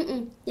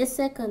 You're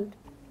second.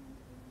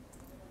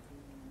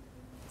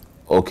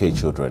 Okay,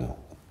 children,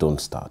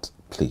 don't start,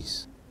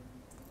 please.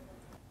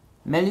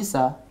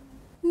 Melissa.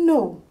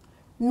 No,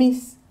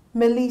 Miss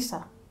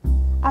Melissa.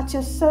 At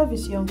your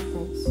service, young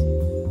prince.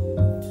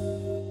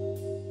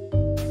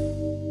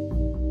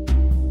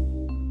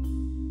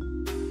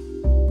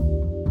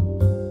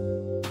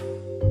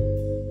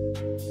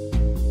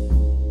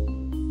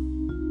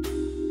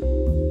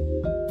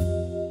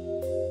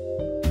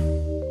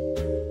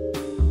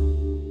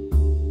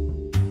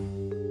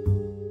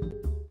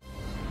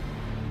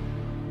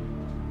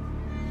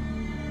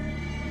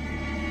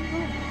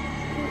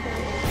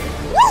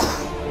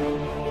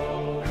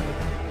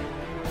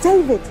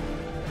 David,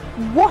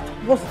 what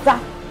was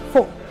that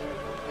for?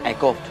 I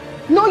coughed.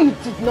 No, you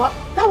did not.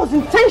 That was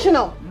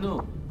intentional.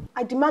 No.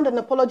 I demand an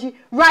apology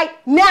right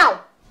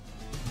now.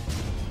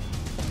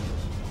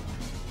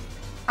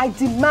 I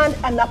demand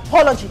an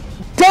apology.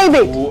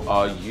 David! Who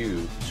are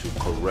you to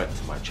correct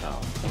my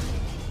child?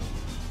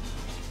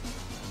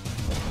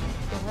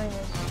 Your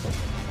Highness.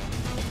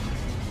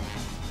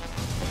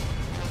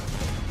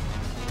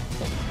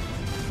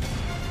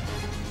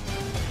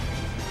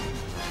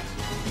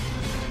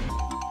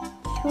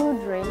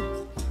 Children,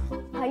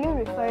 are you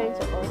referring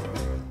to us?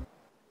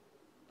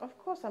 Of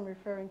course I'm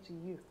referring to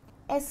you.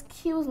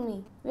 Excuse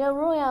me, we are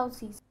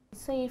royalties,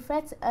 so you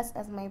refer to us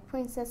as my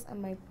princess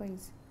and my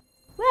prince.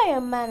 Where are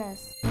your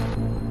manners?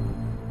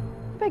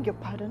 Beg your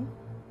pardon?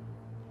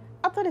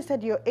 I thought you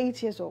said you're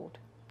 8 years old.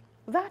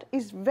 That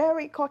is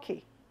very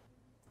cocky.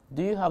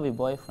 Do you have a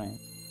boyfriend?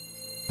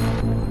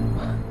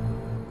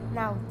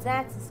 Now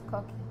that is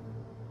cocky.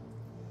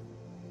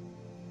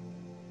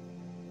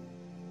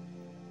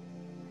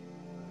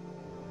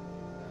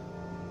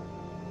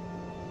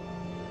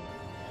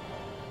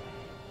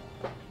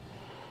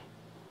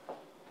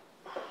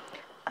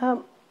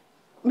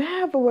 May I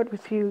have a word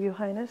with you, Your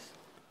Highness?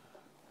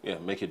 Yeah,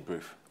 make it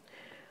brief.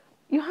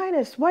 Your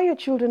Highness, why are your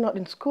children not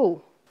in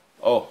school?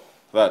 Oh,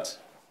 that.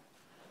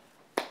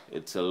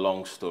 It's a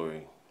long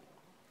story.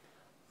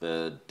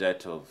 The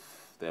death of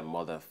their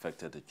mother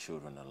affected the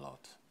children a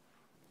lot.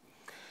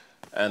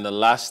 And the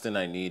last thing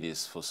I need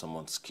is for some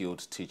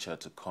unskilled teacher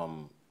to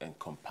come and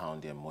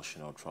compound the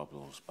emotional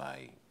troubles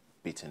by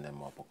beating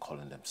them up or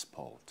calling them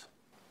spoiled.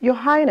 Your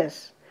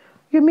Highness,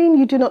 you mean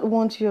you do not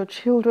want your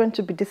children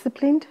to be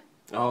disciplined?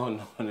 Oh,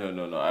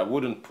 no. I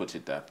wouldn't put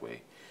it that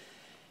way.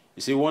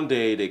 You see, one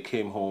day they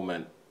came home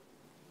and...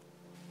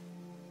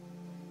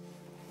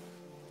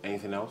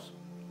 Anything else?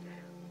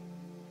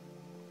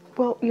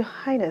 Well, Your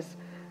Highness,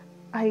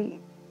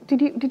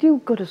 Did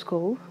you go to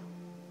school?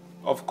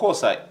 Of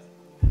course I...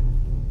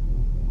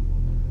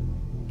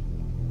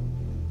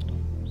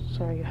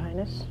 Sorry, Your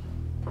Highness.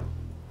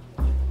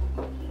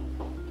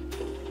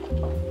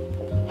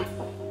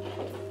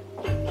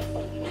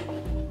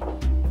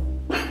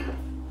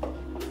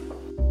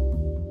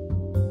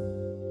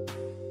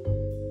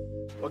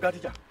 Oga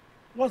teacher,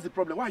 what's the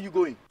problem? Why are you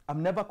going?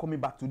 I'm never coming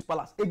back to this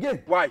palace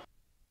again. Why?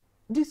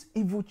 These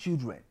evil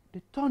children,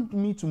 they turned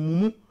me to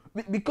mumu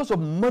because of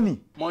money.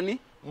 Money?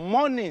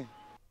 Money?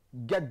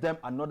 Get them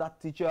another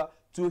teacher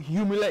to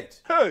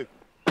humiliate. Hey!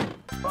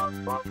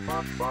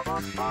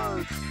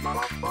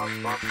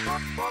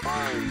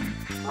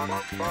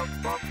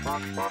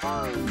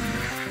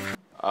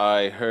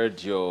 I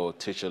heard your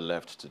teacher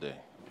left today.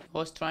 I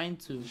was trying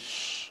to.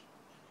 Shh.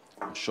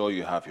 I'm sure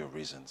you have your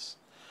reasons.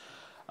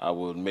 I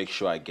will make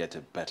sure I get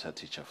a better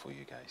teacher for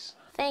you guys.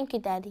 Thank you,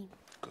 Daddy.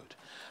 Good.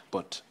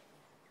 But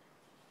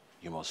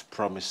you must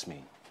promise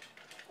me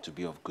to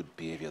be of good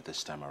behavior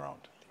this time around.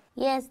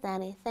 Yes,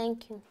 Daddy.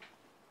 Thank you.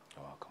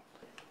 You're welcome.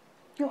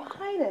 Your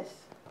Highness.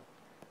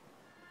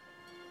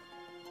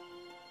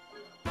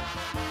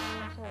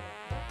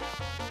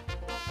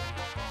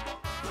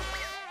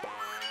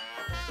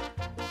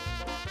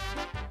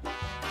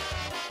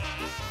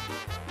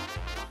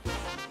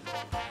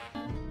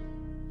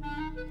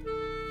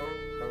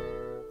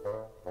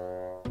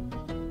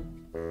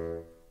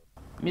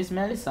 Miss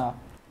Melissa,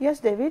 Yes,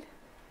 David?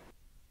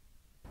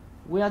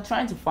 we are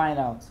trying to find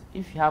out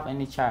if you have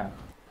any child.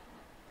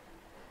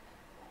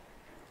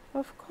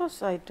 Of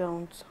course I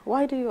don't.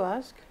 Why do you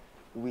ask?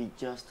 We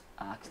just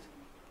asked.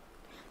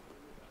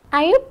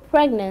 Are you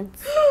pregnant?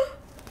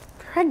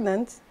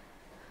 Pregnant?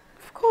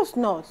 Of course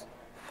not.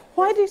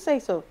 Why do you say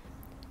so?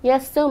 Your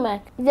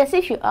stomach. It's as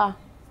if you are.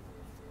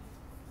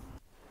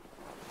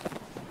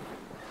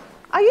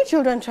 Are you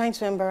children trying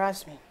to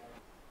embarrass me?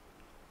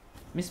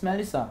 Miss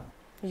Melissa,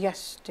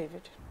 Yes,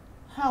 David.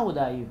 how old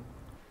are you?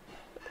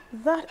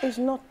 That is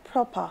not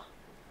proper.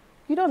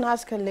 You don't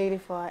ask a lady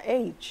for her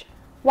age.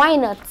 Why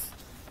not?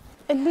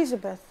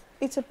 Elizabeth,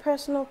 it's a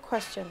personal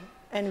question,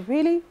 and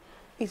really,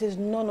 it is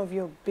none of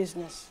your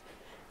business.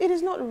 It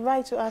is not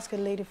right to ask a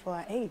lady for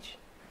her age.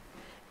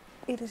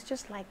 It is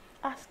just like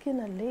asking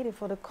a lady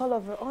for the color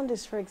of her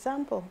undies, for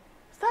example.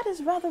 That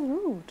is rather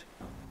rude.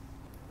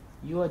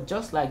 You are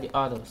just like the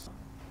others.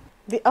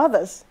 The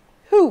others?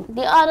 Who?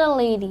 The other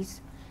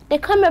ladies. They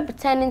come here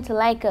pretending to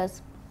like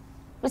us.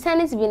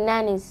 Pretending to be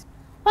nannies.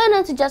 Why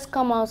not you just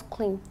come out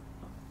clean?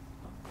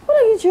 What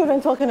are you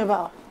children talking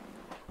about?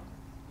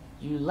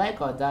 You like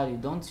our daddy,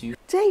 don't you?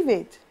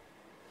 David,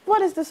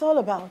 what is this all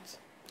about?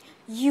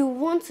 You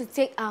want to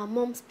take our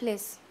mom's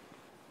place.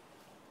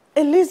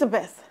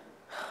 Elizabeth,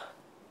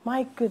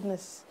 my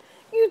goodness,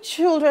 you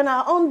children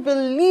are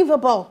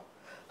unbelievable.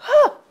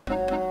 Huh.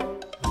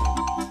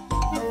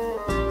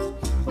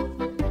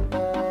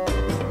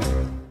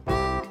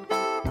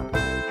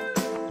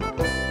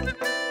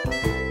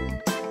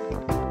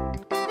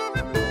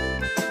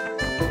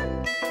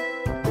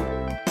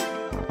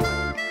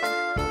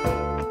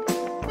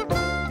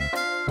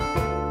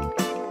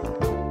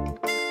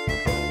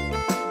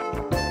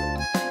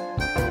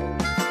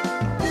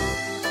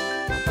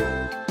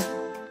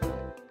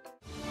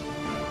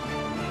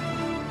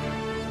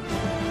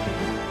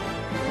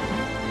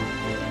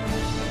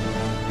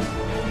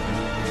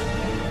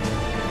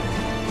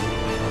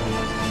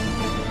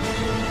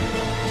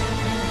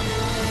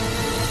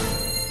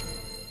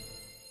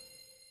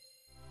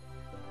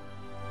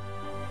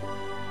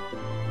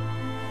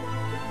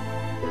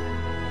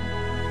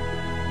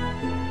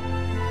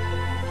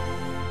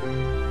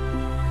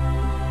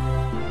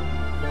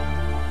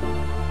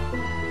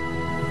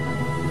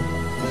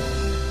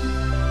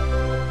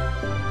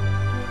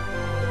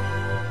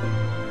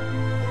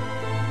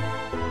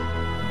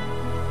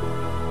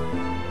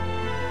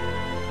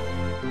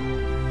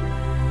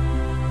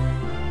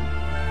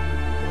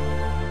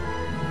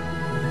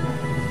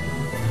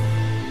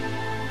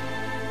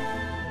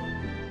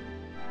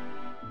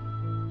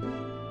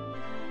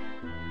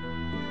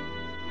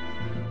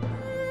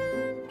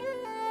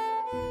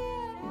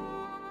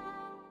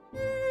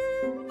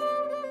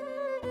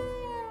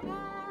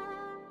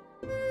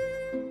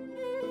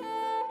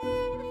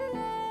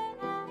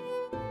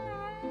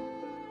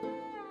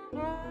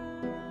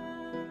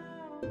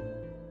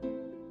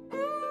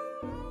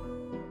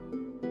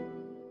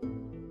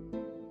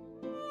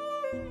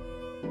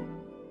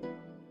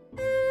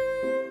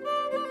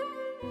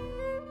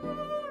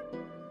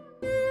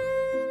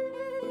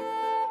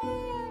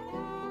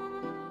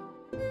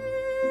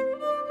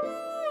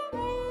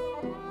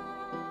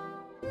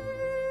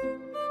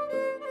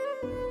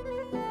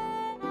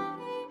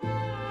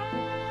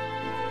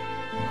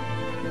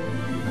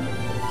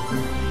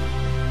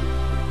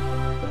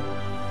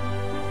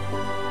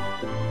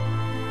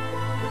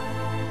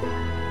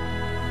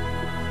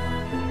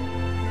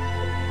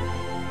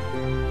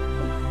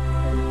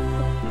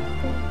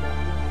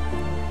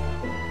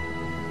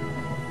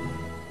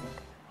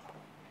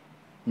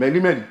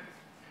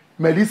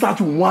 Melissa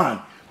to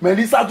one.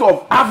 Melissa to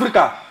of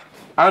Africa.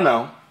 And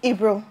now?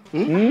 Ibro,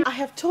 I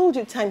have told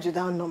you times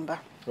without number.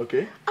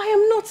 Okay. I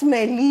am not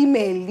Meli.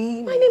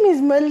 My name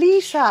is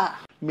Melissa.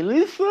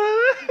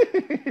 Melissa?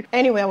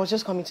 Anyway, I was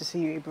just coming to see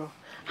you, Ibro.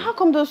 How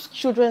come those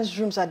children's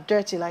rooms are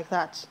dirty like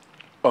that?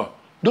 Oh,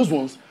 those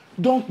ones,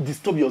 don't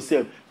disturb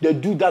yourself. They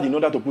do that in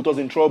order to put us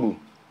in trouble.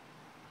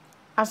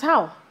 As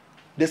how?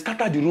 They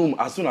scatter the room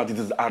as soon as it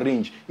is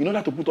arranged in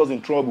order to put us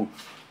in trouble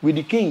with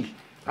the king.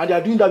 And they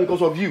are doing that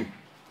because of you.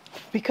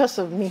 Because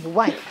of me?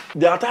 Why?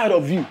 They are tired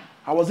of you.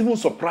 I was even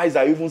surprised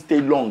I even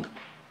stayed long.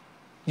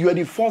 You were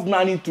the first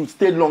nanny to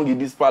stay long in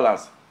this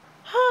palace.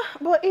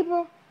 But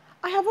Ibro,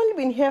 I have only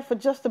been here for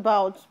just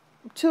about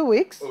 2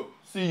 weeks. Oh,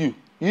 see you.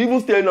 You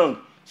even stay long.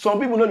 Some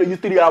people know they use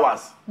 3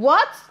 hours.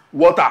 What?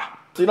 Water.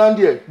 Sit down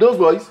there. Those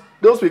boys,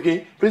 those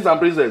speaking, prince and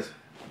princess.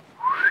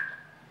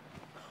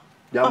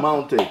 They are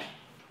mounted.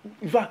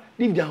 In fact,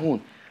 leave their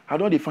own. I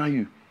don't define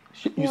you.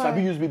 You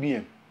sabi use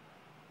BBM.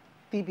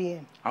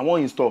 BBM. I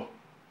want install.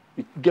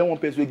 You get one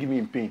person will give me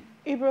in pain.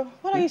 Ibro,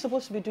 what are you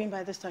supposed to be doing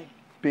by this time?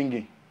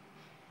 Pinging.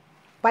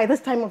 By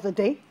this time of the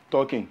day?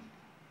 Talking.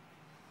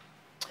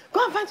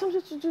 Go and find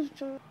something to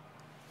do.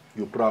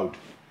 You're proud.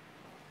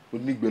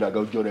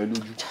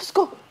 Just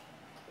go.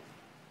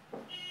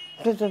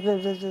 This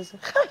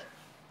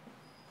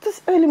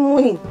early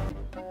morning.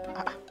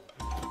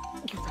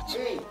 Give that to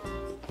me.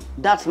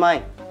 That's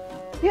mine.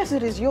 Yes,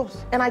 it is yours.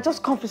 And I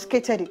just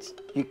confiscated it.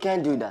 You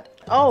can't do that.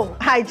 Oh,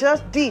 I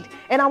just did.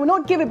 And I will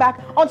not give it back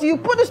until you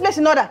put this place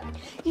in order.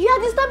 You are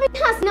disturbing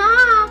us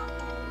now.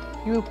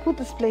 You will put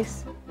this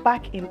place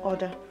back in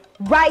order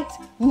right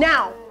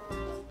now.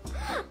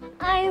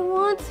 I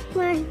want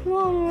my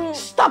mommy.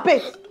 Stop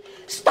it.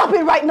 Stop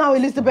it right now,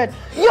 Elizabeth.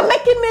 You're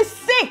making me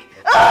sick.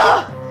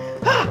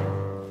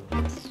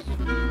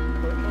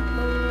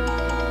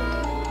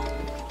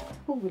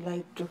 What will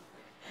I do?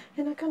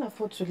 And I can't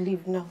afford to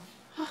leave now.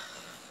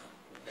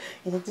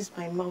 You know, this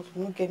my mouth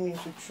will not get me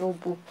into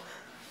trouble.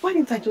 Why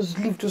didn't I just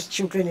leave those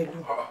children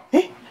alone?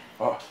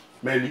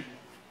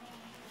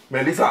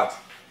 Melissa.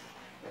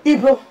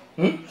 Ibro,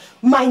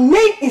 my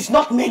name is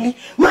not Melly.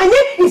 My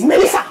name is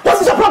Melissa. What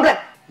is your problem?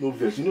 No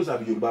verse. You know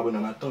Sabi Yoruba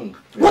on my tongue.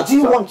 What do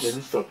you want?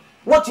 Melissa.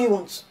 What do you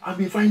want? I've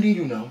been finding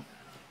you now.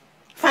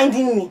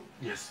 Finding me?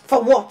 Yes.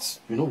 For what?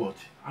 You know what?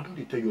 I don't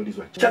need to tell you all this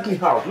way. Check me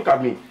out. Look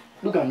at me.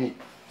 Look at me.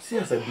 See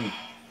as I be.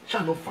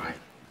 Shall not fine.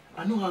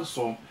 I know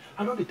handsome.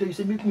 I don't need to tell you,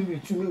 say, make me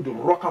with you, make the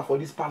rocker for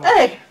this palace.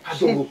 Hey!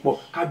 Ibro!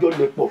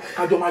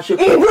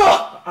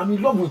 I'm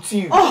in love with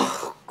you.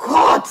 Oh,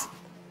 God!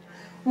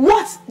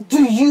 What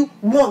do you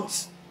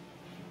want?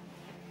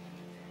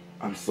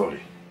 I'm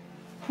sorry.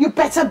 You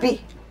better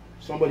be.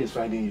 Somebody's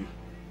finding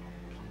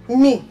you.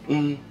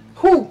 Me?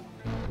 Who?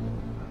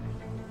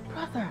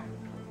 Brother,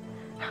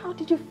 how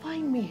did you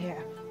find me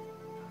here?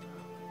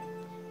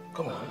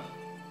 Come on.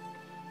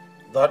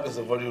 That is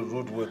a very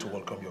rude way to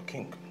welcome your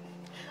king.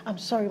 I'm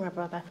sorry, my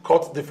brother.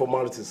 Cut the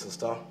formalities,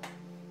 sister.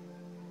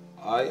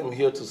 I am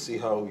here to see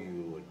how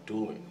you are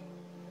doing.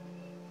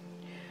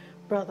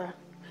 Brother,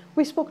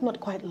 we spoke not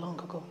quite long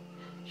ago.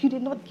 You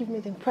did not give me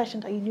the impression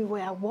that you knew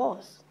where I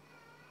was.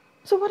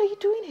 So what are you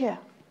doing here?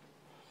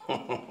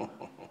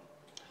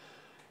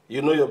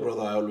 You know your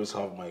brother, I always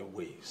have my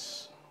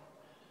ways.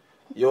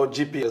 Your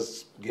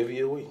GPS gave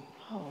you away.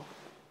 Oh,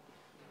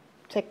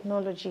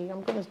 technology.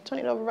 I'm going to turn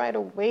it off right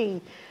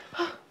away.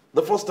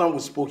 The first time we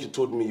spoke, you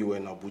told me you were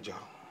in Abuja.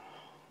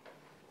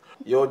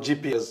 Your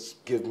GPS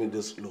gave me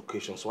this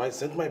location, so I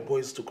sent my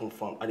boys to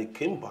confirm, and he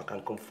came back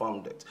and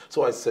confirmed it.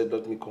 So I said,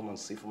 let me come and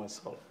see for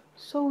myself.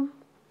 So,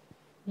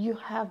 you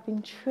have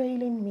been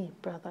trailing me,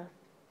 brother.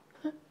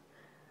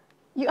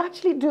 You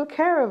actually do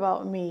care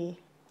about me.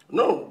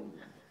 No,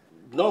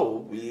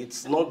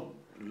 it's not.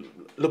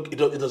 Look, it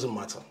doesn't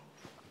matter.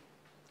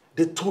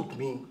 They told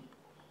me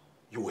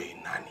you were a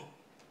nanny.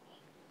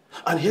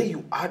 And here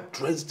you are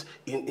dressed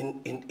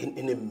in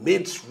a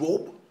maid's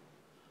robe.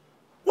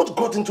 What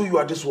got into you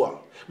at this one?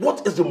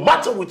 What is the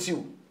matter with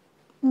you?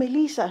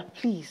 Melissa,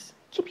 please,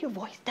 keep your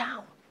voice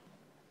down.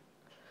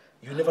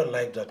 You never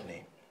liked that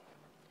name.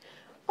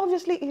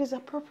 Obviously, it is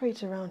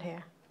appropriate around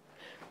here.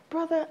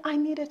 Brother, I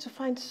needed to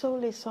find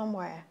solace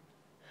somewhere.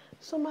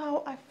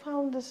 Somehow I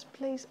found this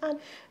place and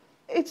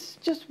it's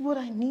just what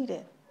I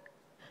needed.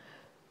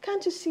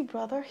 Can't you see,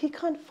 brother? He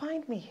can't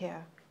find me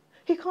here.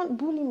 He can't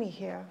bully me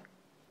here.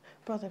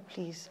 Brother,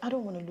 please, I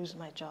don't want to lose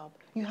my job.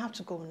 You have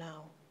to go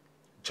now.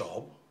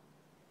 Job?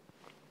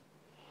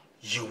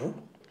 You?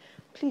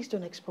 Please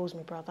don't expose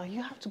me, brother.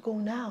 You have to go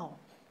now.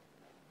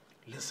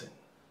 Listen,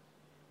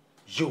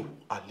 you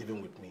are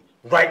living with me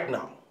right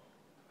now.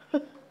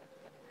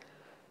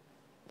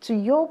 To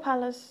your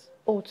palace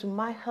or to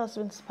my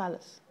husband's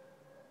palace?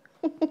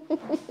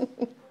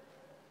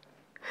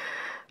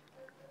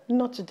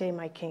 Not today,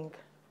 my king.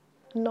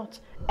 Not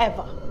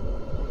ever.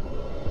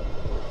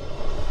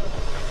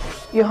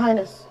 Your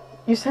Highness,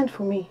 you sent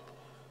for me.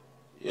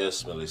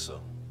 Yes, Melissa.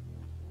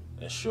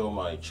 Ensure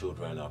my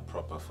children are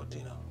proper for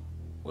dinner.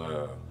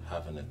 We're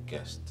having a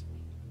guest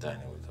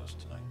dining with us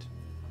tonight.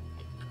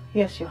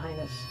 Yes, Your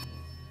Highness.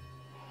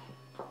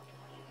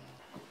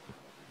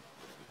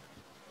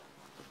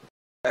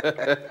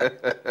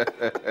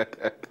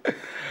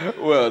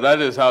 Well,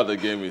 that is how the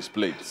game is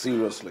played.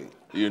 Seriously.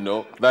 You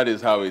know, that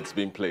is how it's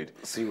been played.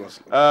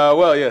 Seriously.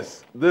 Well,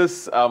 yes.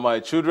 These are my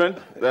children.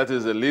 That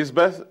is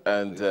Elizabeth,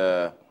 and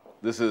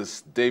this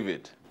is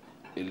David.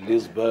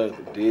 Elizabeth,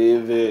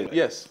 David.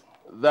 Yes,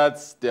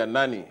 that's their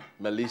nanny,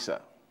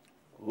 Melissa.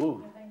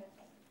 Ooh.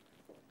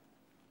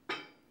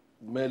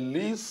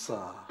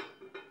 Melissa.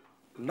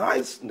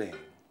 Nice name.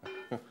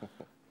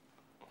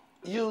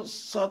 You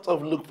sort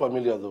of look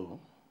familiar, though.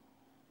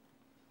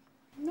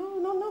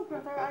 No,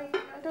 brother. I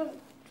don't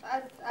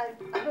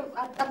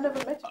I've never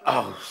met you.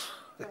 Oh,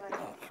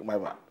 my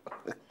bad.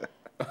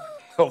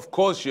 Of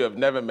course you have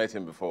never met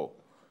him before.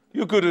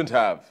 You couldn't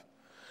have.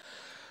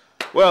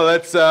 Well,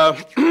 let's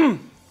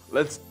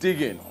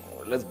dig in.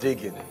 Let's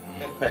dig in.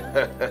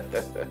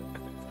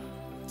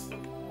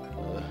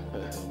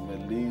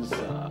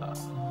 Melissa.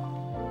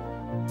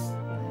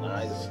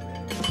 Nice.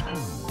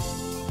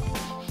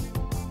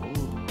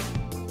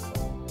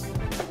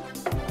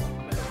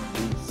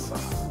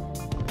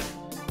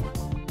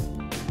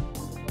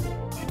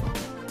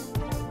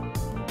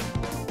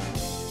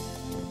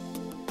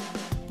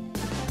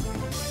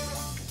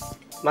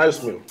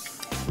 Nice meal.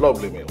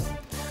 Lovely meal.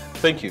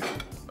 Thank you.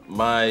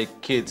 My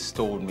kids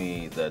told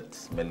me that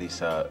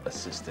Melissa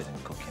assisted in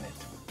cooking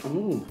it.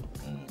 Mm.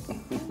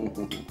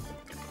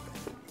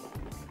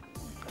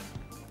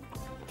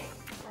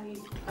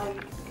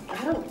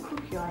 I don't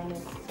cook, Your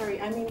Highness. Sorry,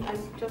 I mean, I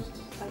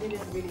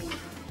didn't really,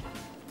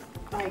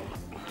 like...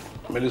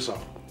 Melissa,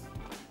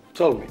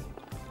 tell me,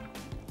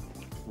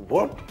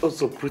 what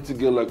is a pretty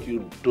girl like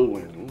you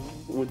doing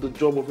with the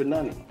job of a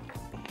nanny?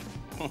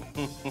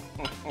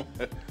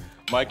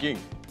 My king,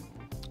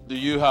 do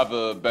you have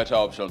a better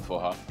option for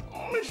her?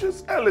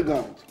 She's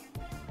elegant.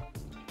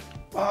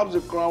 Perhaps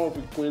the crown of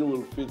a queen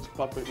will fit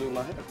perfectly in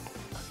her head.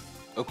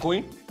 A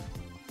queen?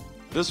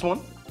 This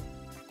one?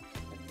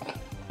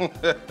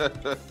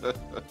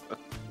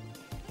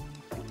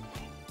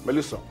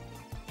 Melissa,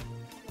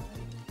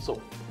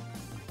 so,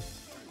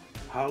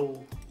 how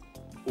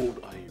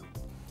old are you?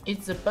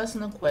 It's a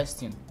personal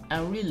question,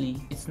 and really,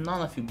 it's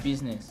none of your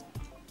business.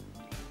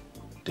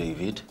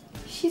 David?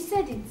 She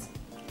said it.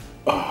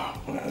 Oh,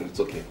 it's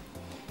okay.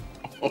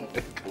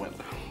 Come on.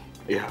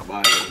 Yeah, I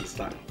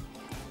understand.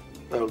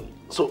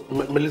 So,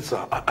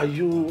 Melissa, are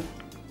you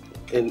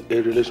in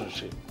a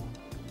relationship?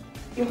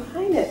 Your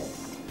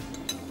Highness,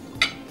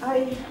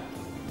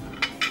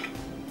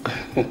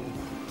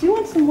 do you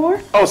want some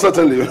more? Oh,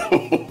 certainly.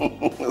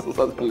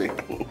 Certainly.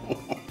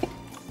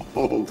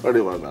 Sorry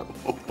about that.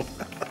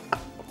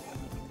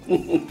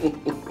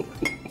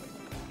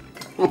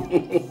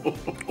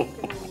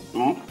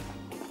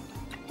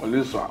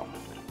 Melissa,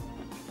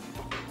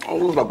 I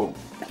was like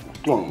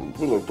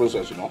a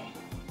princess, you know.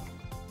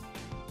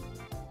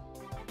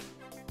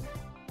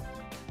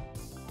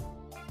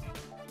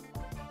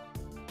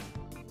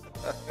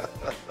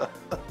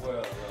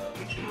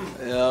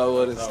 Yeah,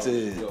 what is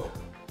it?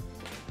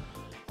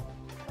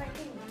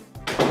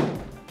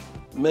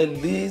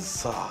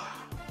 Melissa,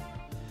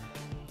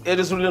 it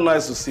is really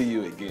nice to see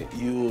you again.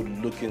 You're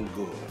looking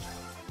good.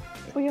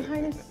 Well, Your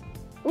Highness,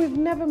 we've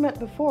never met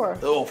before.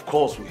 Oh, of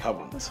course we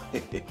haven't.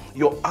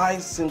 Your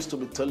eyes seems to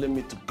be telling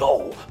me to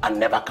go and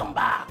never come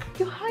back.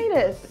 Your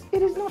Highness,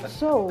 it is not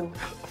so.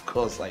 Of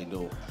course I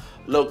know.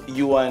 Look,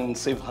 you are in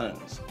safe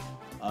hands.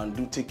 And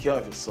do take care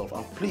of yourself.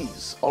 And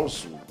please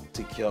also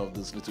take care of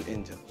these little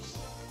angels.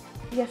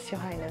 Yes, Your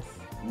Highness.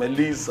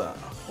 Melissa.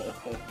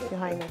 Your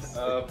Highness.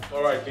 All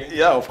right, King.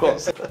 Yeah, of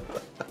course.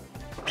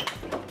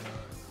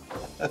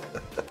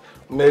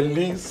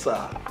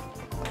 Melissa.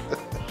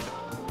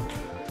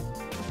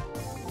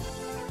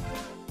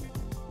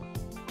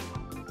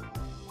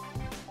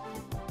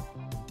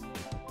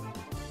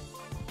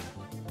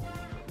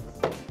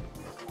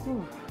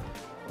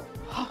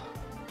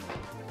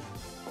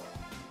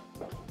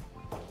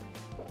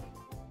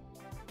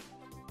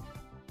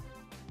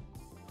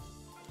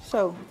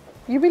 So,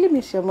 you really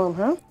miss your mom,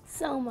 huh?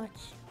 So much.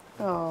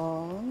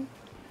 Oh.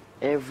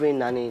 Every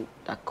nanny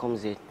that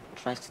comes here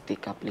tries to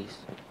take her place.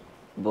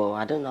 But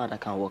I don't know how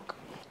that can work.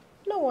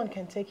 No one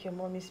can take your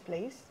mommy's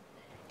place.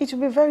 It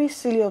would be very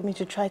silly of me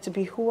to try to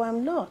be who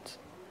I'm not.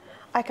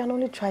 I can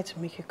only try to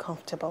make you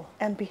comfortable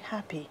and be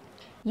happy.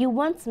 You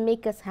want to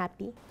make us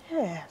happy?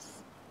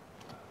 Yes.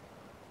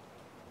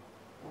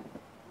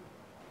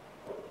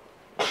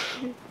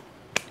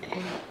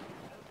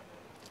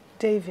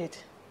 David,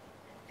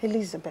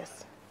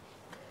 Elizabeth,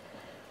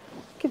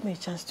 give me a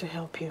chance to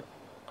help you.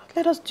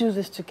 Let us do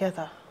this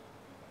together.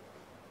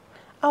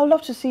 I would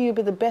love to see you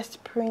be the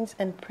best prince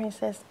and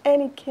princess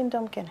any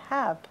kingdom can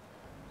have.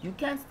 You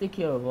can't take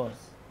care of us.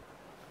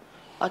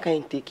 How can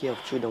you take care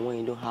of children when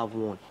you don't have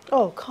one?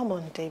 Oh, come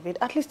on, David.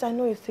 At least I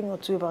know a thing or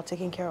two about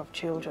taking care of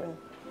children.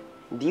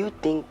 Do you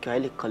think you're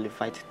really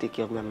qualified to take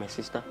care of me and my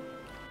sister?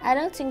 I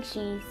don't think she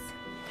is.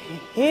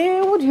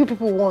 Hey, what do you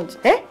people want?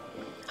 Eh?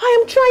 I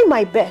am trying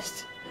my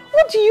best.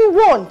 What do you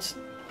want?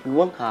 We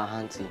want her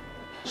auntie.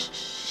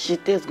 She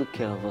takes good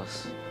care of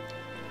us.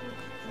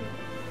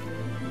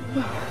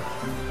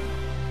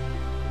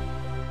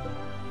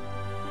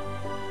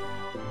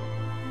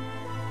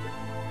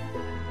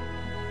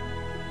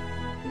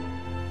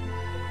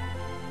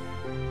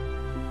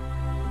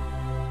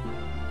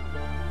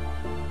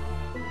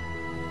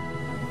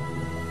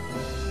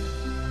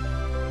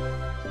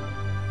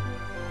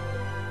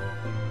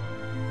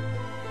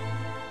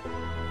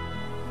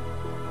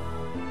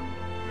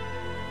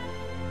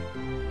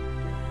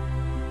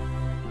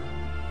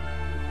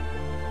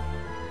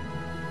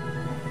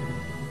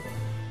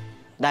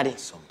 Daddy,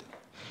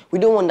 we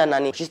don't want that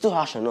nanny. She's too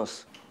harsh on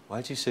us.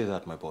 Why'd you say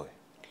that, my boy?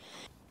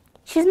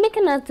 She's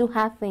making us do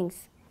hard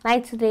things.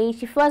 Like today,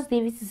 she forced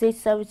David to say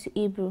sorry to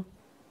Ibro.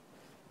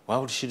 Why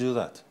would she do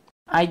that?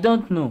 I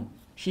don't know.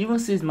 She even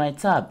sees my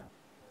tab.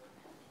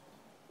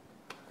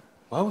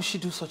 Why would she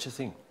do such a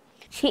thing?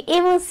 She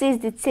even sees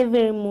the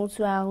TV remote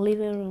to our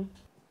living room.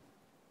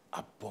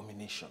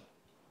 Abomination.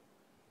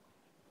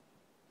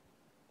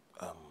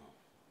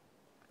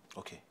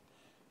 Okay,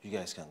 you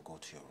guys can go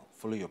to your room.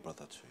 Follow your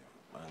brother to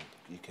you, and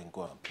you can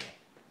go and play.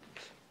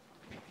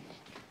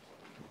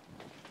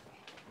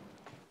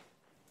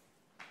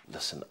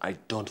 Listen, I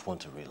don't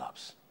want to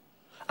relapse.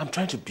 I'm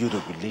trying to build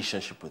a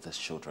relationship with these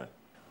children.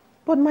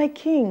 But my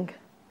king,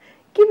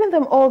 giving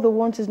them all they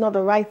want is not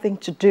the right thing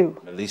to do.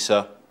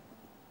 Melissa,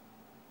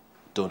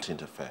 don't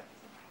interfere.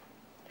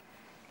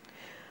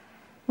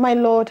 My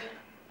lord,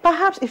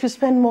 perhaps if you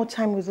spend more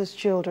time with these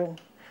children,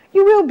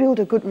 you will build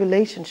a good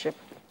relationship.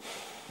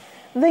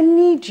 They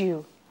need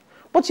you,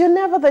 but you're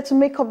never there to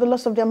make up the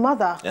loss of their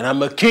mother. And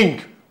I'm a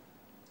king.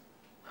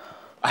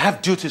 I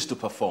have duties to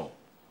perform.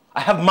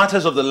 I have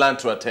matters of the land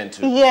to attend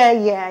to.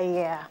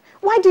 Yeah.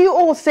 Why do you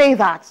all say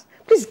that?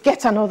 Please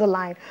get another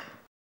line.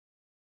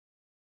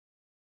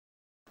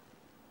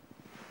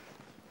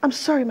 I'm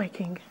sorry, my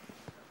king.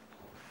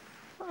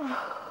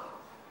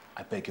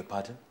 I beg your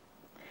pardon?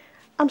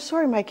 I'm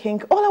sorry, my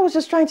king. All I was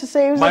just trying to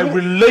say was my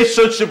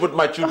relationship with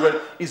my children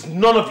is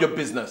none of your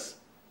business.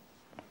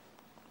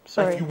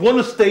 Sorry. If you want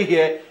to stay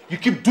here, you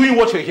keep doing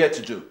what you're here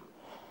to do.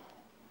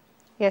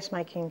 Yes,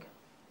 my king.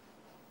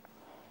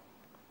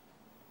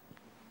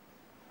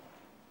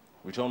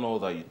 Return all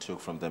that you took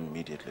from them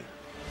immediately.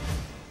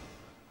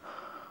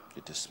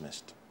 You're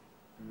dismissed.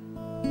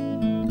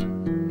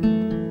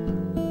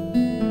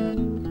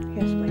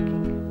 Yes, my king.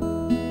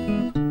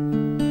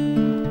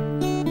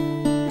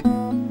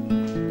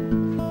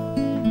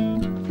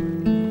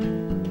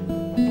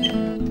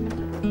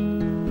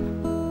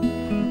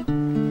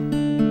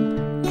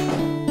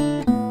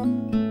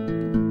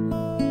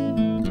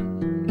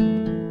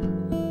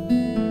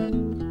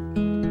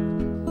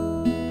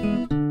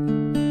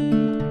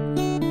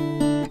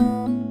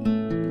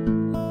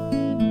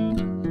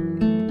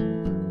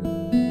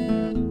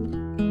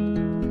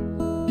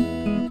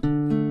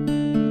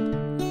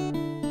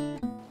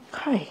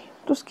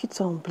 Those kids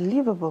are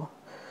unbelievable.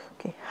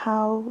 Okay,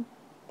 how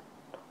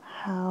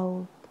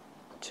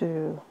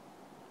to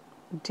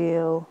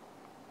deal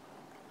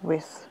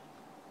with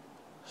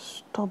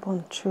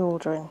stubborn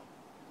children.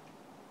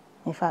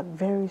 In fact,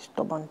 very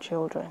stubborn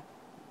children.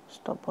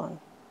 Stubborn.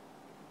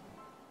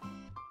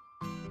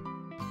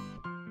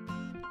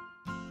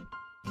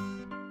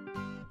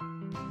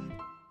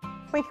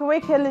 Wakey,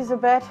 wakey,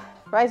 Elizabeth.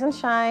 Rise and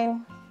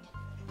shine.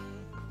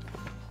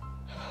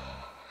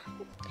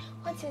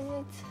 What is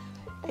it?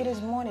 It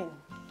is morning.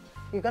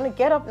 You're gonna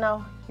get up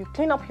now, you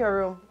clean up your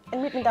room,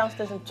 and meet me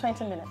downstairs in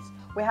 20 minutes.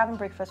 We're having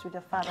breakfast with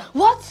your father.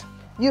 What?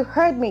 You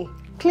heard me.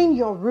 Clean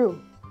your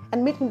room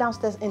and meet me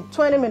downstairs in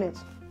 20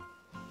 minutes.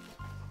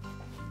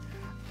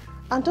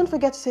 And don't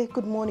forget to say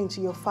good morning to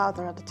your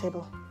father at the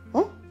table.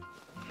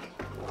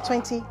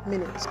 20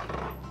 minutes.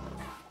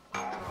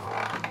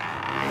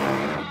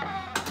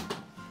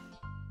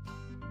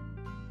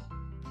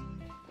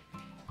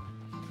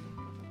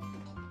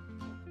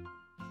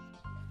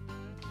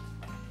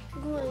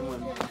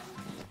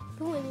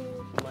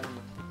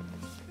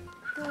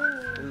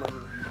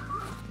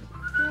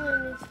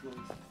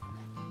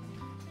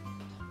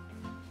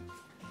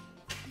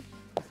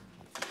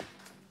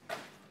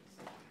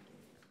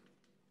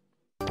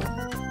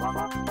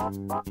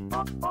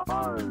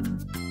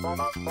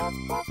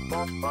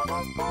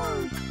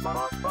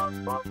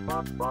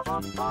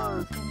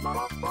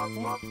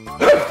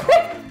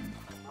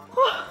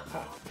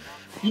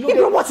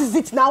 Ibro, what is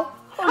it now?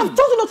 I've told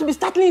you not to be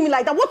startling me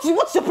like that.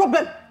 What's your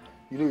problem?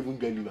 You don't even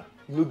get liver.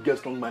 You don't get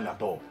strong mind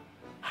at all.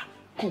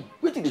 Come,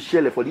 wait till they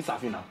share for this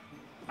afternoon now.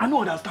 I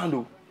don't understand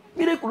though.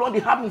 Miracle not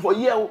happen for a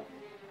year.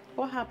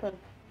 What happened?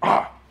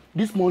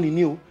 This morning,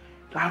 you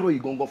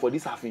go for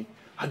this afternoon.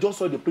 I just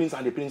saw the prince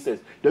and the princess.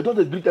 They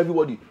just greet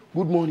everybody.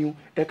 Good morning,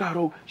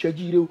 Ekaro,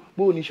 Shejiro,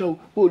 Bo Nisho,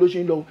 Bo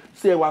Loshindo,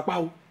 say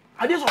Wakao.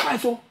 I just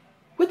surprised so.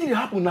 What did it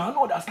happen now? I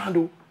don't understand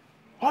though.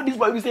 All these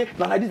boys we say,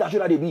 now like this that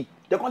should they be.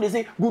 They can't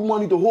say good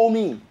morning to hold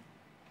me.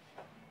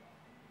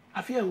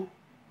 I feel.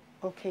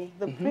 Okay,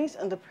 the prince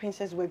and the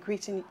princess were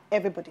greeting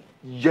everybody.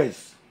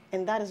 Yes.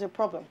 And that is a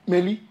problem.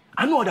 Melly,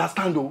 I don't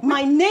understand though.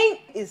 My name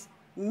is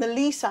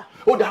Melissa.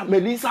 Oh, that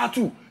Melissa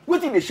too.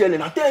 What did they share?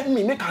 Now tell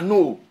me, make her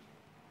know.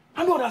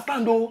 I don't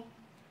understand though.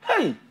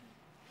 Hey.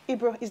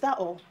 Ibro, is that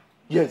all?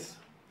 Yes.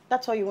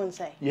 That's all you want to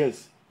say?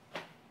 Yes.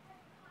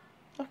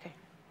 Okay.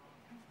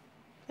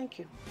 Thank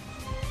you.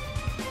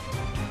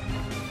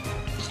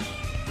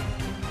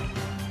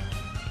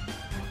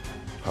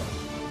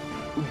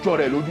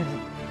 Jọ̀rẹ̀ lójú jù,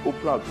 ó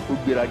proud, ó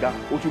gbéraga,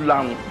 ó tún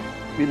láhùn,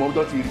 bí mo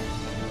tó ti rí.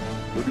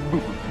 Lórí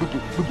gbogbo.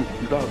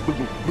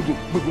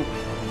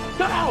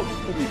 Get out!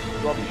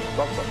 Rubbish,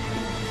 doctor.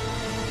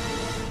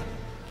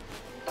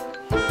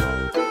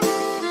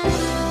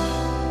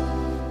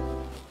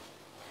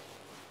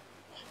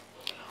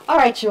 All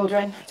right,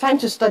 children, time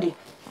to study.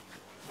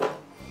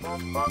 Would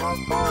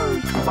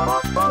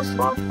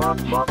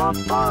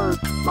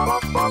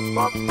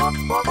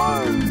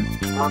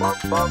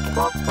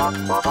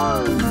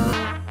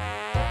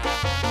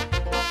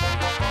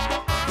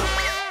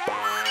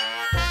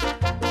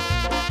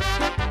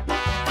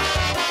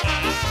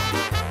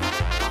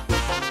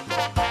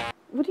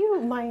you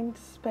mind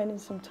spending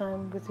some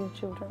time with your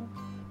children,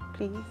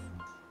 please?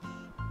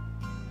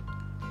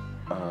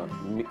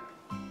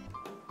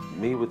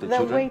 Me with the They're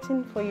children? They're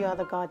waiting for you at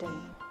the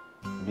garden.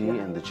 Me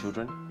and the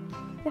children?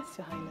 Yes,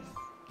 Your Highness.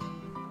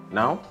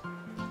 Now?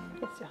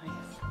 Yes, Your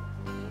Highness.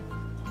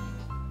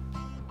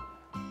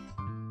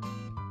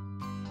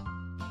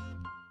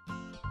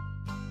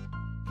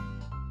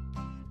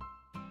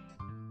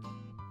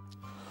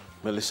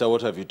 Melissa,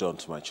 what have you done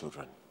to my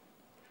children?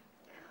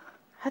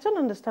 I don't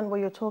understand what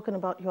you're talking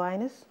about, Your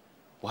Highness.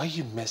 Why are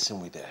you messing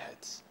with their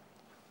heads?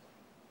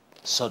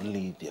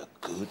 Suddenly they're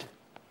good.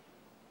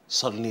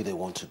 Suddenly they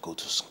want to go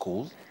to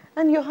school.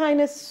 And Your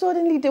Highness,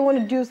 suddenly they want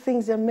to do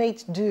things their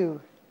mates do.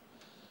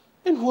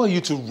 And who are you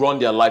to run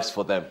their lives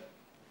for them?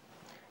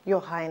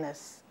 Your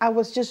Highness, I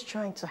was just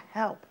trying to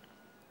help.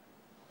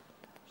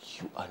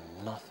 You are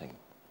nothing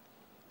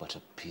but a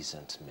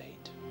peasant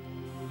maid.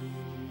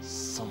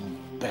 Some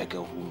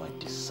beggar whom I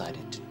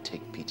decided to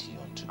take pity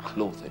on to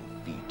clothe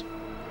and feed.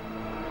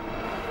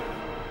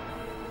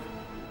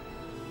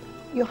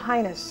 Your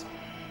Highness,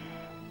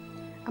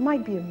 I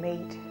might be a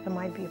maid, I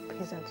might be a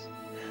peasant,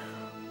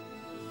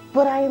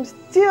 but I am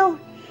still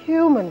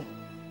human.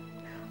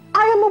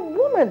 I am a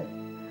woman.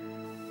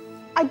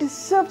 I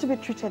deserve to be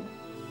treated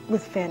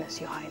with fairness,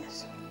 Your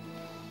Highness.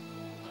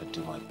 I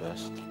do my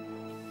best.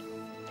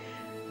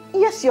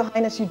 Yes, Your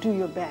Highness, you do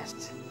your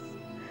best.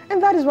 And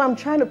that is why I'm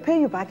trying to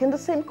pay you back in the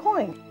same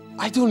coin.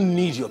 I don't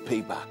need your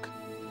payback.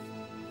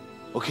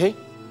 Okay?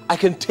 I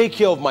can take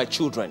care of my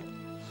children.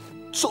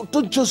 So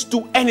don't just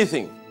do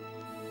anything.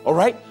 All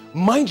right?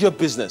 Mind your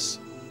business.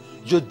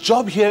 Your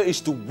job here is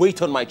to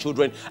wait on my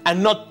children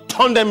and not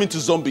turn them into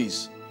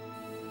zombies.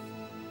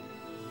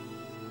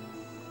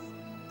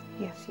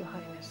 Yes, Your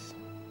Highness.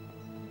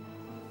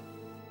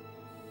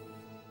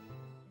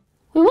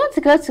 We want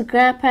to go to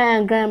Grandpa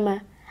and Grandma.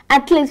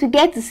 At least we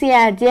get to see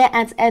our dear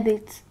Aunt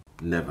Edith.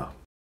 Never.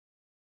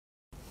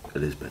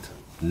 Elizabeth,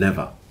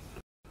 never.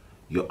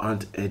 Your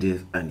Aunt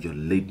Edith and your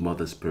late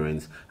mother's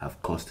parents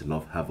have caused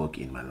enough havoc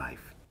in my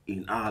life.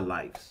 In our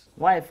lives.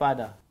 Why,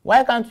 Father?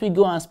 Why can't we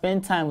go and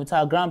spend time with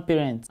our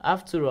grandparents?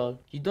 After all,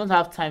 you don't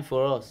have time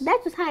for us.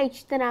 That was how you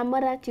treated our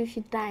mother till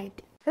she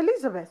died.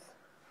 Elizabeth,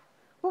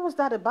 what was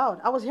that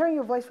about? I was hearing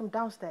your voice from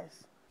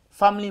downstairs.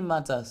 Family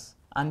matters,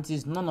 and it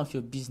is none of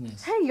your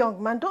business. Hey,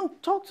 young man,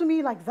 don't talk to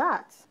me like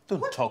that.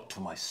 Don't talk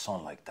to my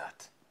son like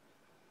that.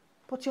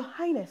 But Your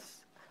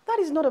Highness, that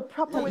is not a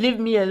proper way. Leave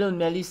me alone,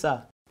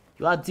 Melissa.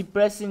 You are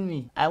depressing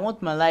me. I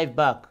want my life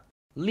back.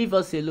 Leave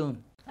us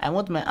alone. I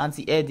want my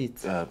Auntie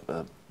Edith.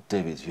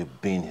 David, you're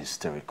being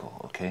hysterical,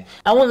 okay?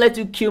 I won't let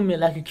you kill me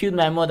like you killed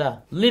my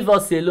mother. Leave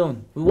us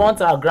alone. We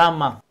want our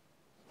grandma.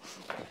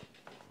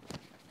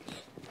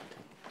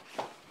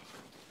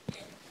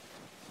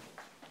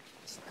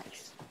 It's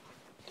nice.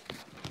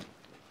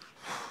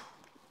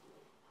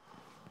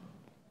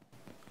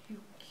 You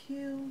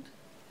killed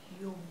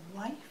your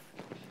wife?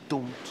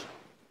 Don't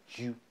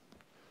you?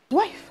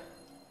 Wife?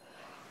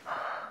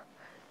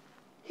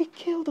 He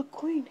killed the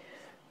queen.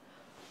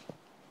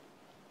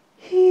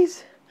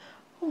 He's...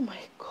 Oh my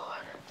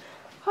God.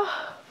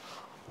 Oh.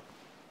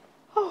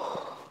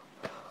 Oh.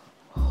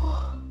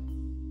 Oh.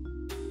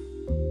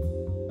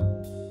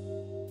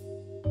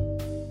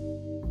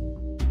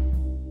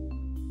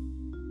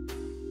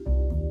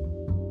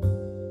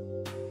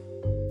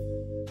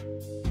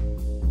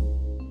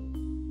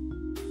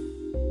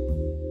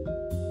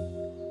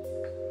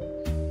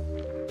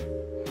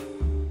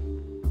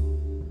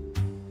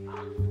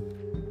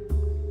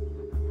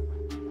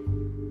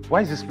 Why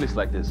is this place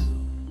like this?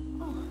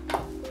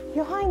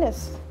 Your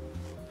Highness.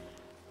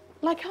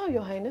 Like how,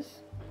 Your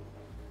Highness?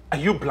 Are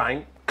you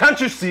blind? Can't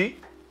you see?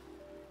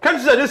 Can't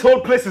you see that this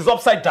whole place is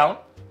upside down?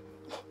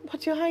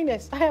 But Your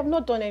Highness, I have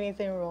not done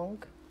anything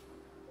wrong.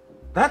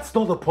 That's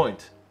not the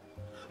point.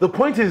 The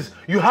point is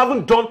you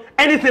haven't done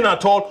anything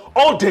at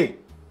all day.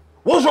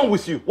 What's wrong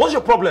with you? What's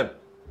your problem?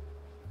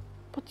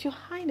 But Your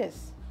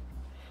Highness,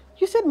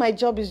 you said my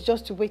job is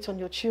just to wait on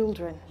your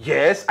children.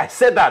 Yes, I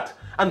said that.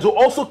 And to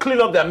also clean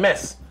up their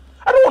mess.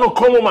 I don't want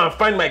to come home and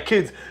find my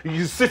kids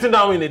sitting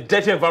down in a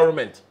dirty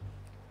environment.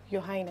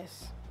 Your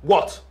Highness.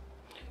 What?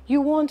 You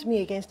warned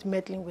me against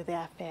meddling with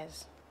their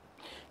affairs.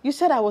 You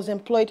said I was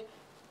employed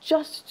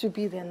just to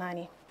be their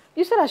nanny.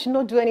 You said I should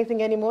not do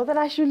anything anymore, that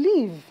I should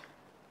leave.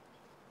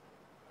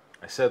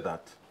 I said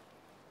that.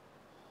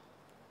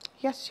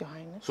 Yes, Your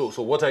Highness.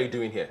 So what are you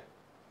doing here?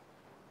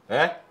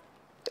 Eh?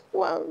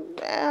 Well,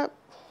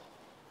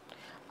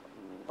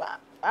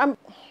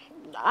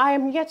 I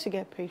am yet to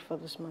get paid for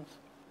this month.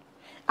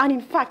 And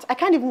in fact, I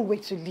can't even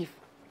wait to leave.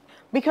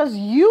 Because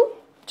you,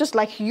 just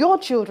like your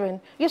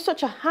children, you're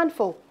such a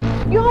handful.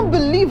 You're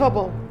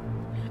unbelievable.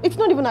 It's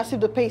not even as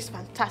if the pay is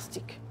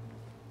fantastic.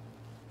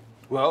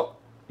 Well,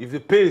 If the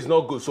pay is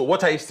not good, so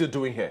what are you still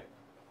doing here?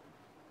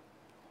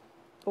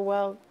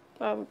 Well,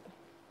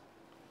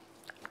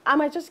 I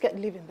might just get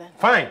leaving then.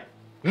 Fine.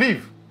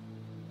 Leave.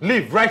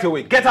 Leave right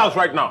away. Get out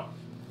right now.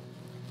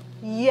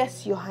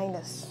 Yes, Your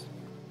Highness.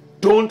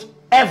 Don't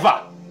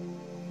ever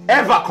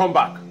come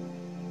back.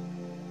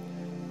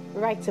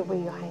 Right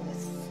away, Your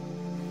Highness.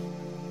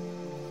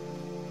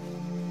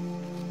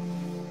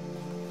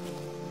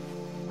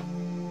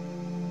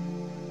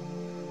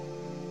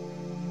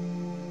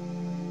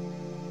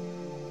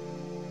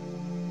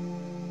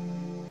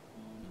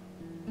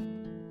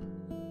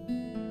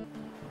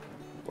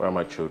 Where are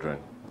my children?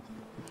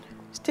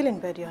 Still in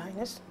bed, Your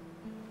Highness.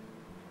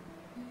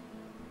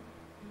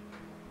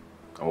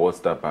 And what's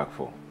that bag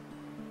for?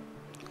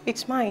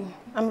 It's mine.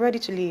 I'm ready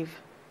to leave.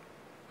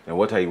 And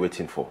what are you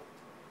waiting for?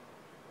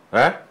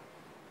 Huh?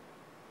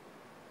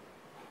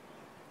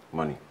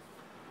 Money.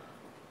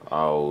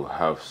 I'll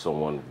have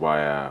someone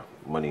wire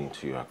money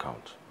into your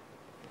account.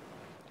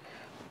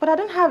 But I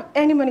don't have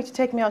any money to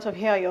take me out of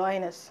here, Your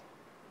Highness.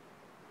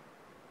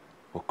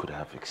 What could I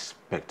have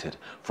expected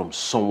from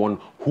someone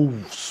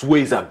who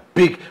sways a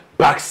big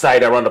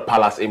backside around the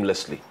palace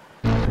aimlessly?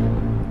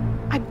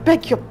 I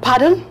beg your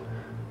pardon?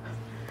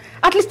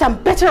 At least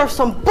I'm better off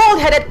some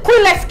bald-headed,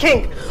 queenless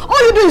king.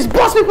 All you do is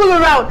boss people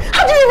around.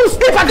 How do you even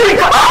sniff at drink?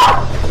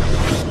 Ah!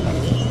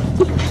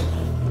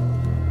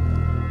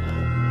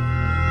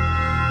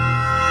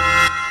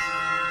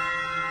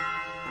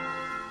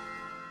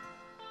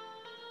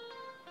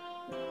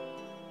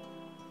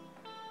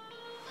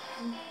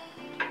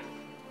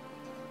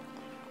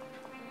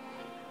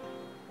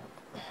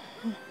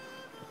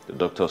 The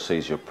doctor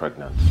says you're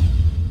pregnant.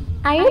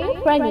 Are you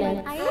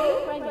pregnant?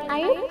 Are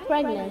you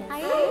pregnant?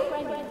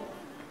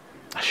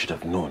 I should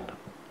have known.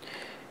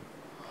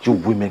 You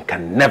women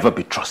can never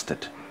be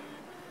trusted.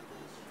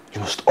 You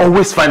must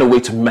always find a way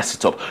to mess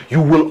it up.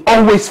 You will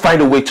always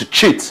find a way to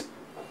cheat.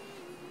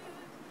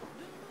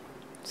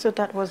 So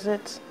that was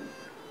it.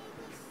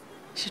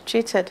 She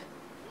cheated.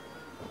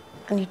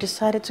 And you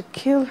decided to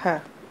kill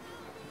her.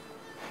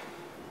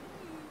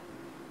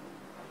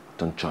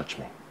 Don't judge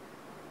me.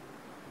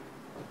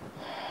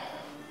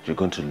 You're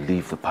going to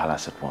leave the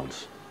palace at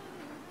once.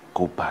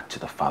 Go back to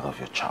the father of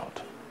your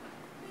child.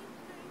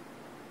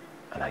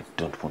 And I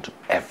don't want to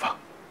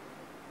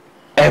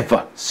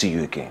ever see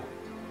you again.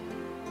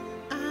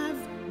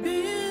 I've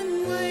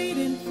been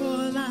waiting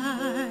for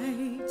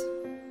light.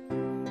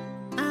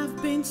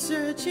 I've been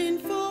searching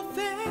for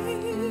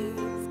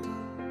faith.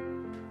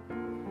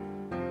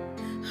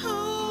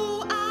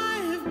 Oh,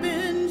 I've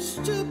been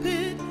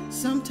stupid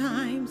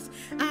sometimes.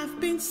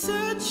 I've been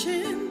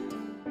searching.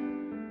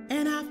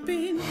 And I've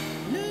been...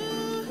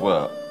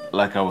 Well,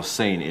 like I was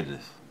saying,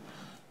 Edith,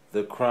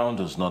 the crown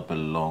does not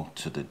belong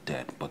to the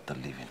dead, but the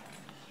living.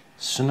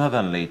 Sooner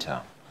than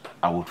later,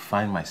 I would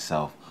find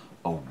myself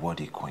a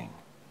worthy queen.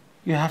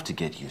 You have to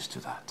get used to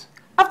that.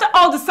 After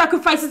all the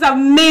sacrifices I've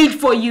made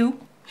for you,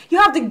 you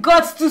have the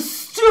guts to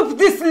stoop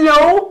this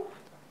low?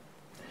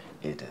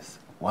 Edith,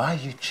 why are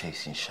you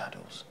chasing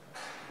shadows?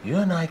 You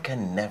and I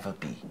can never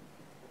be.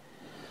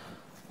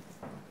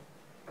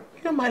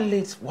 You're my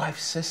late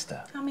wife's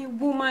sister. I'm a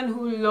woman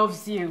who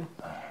loves you.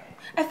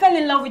 I fell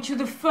in love with you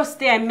the first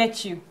day I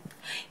met you.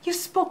 You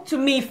spoke to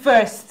me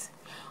first,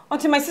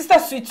 until my sister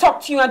sweet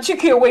talked to you and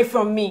took you away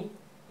from me.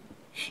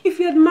 If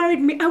you had married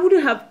me, I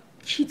wouldn't have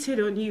cheated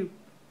on you.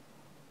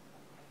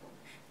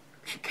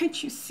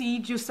 Can't you see,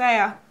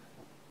 Josiah?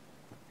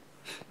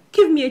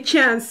 Give me a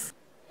chance.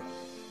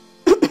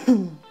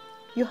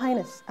 Your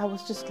Highness, I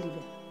was just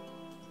leaving.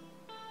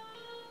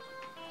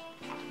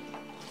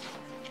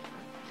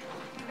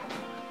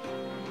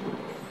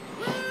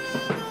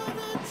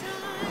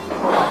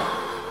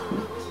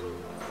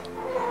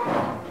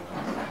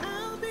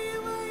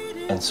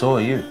 And so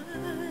are you,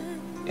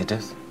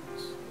 Edith.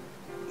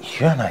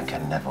 You and I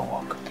can never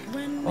walk,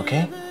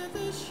 okay?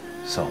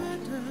 So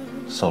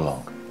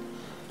long.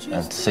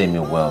 And say me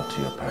well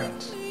to your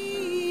parents.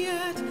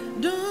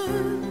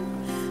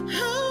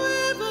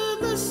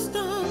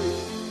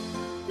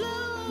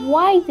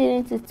 Why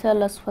didn't you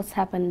tell us what's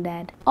happened,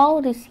 Dad? All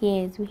these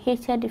years, we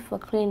hated you for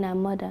killing our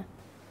mother.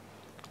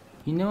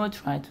 You never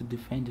tried to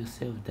defend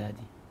yourself,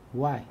 Daddy.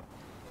 Why?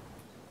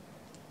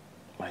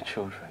 My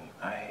children,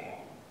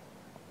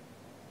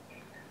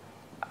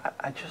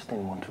 I just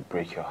didn't want to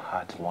break your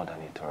heart more than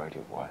it already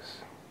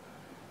was.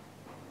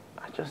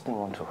 I just didn't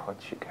want to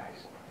hurt you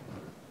guys.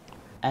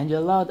 And you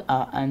allowed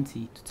our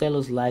auntie to tell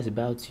us lies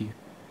about you.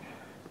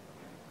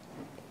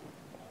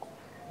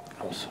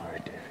 I'm sorry,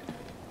 David.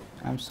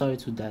 I'm sorry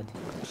too, Daddy.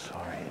 I'm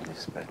sorry,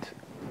 Elizabeth.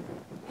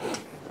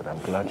 But I'm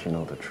glad you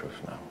know the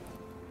truth now.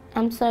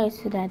 I'm sorry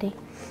too, Daddy.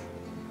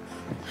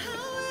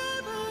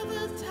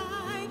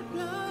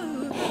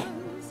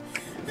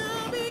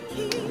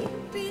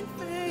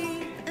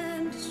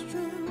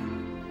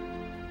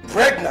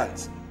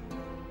 Pregnant?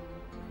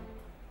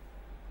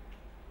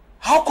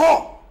 How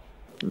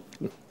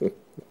come?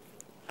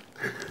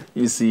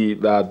 You see,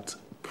 that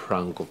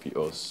prank of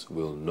yours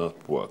will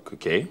not work,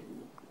 okay?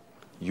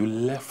 You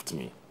left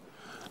me.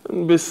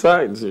 And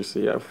besides, you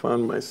see, I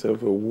found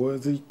myself a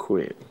worthy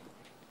queen.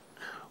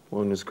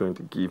 One who's going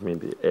to give me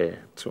the heir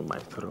to my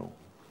throne.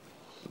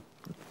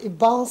 A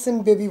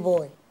bouncing baby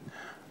boy.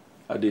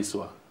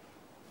 Adeswa,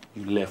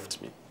 you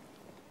left me.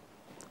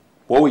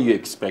 What were you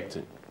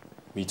expecting?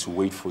 Me to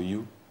wait for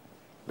you?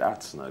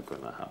 That's not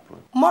gonna happen.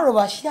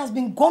 Moreover, she has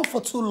been gone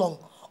for too long.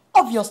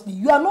 Obviously,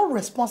 you are not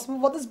responsible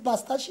for this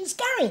bastard she's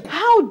carrying.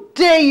 How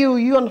dare you,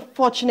 you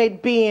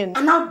unfortunate being?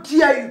 And how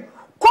dare you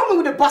come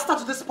with a bastard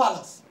to this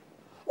palace?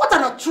 What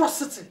an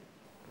atrocity!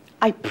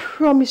 I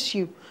promise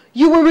you,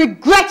 you will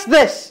regret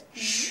this.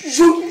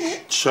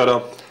 Shut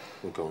up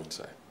and go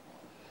inside.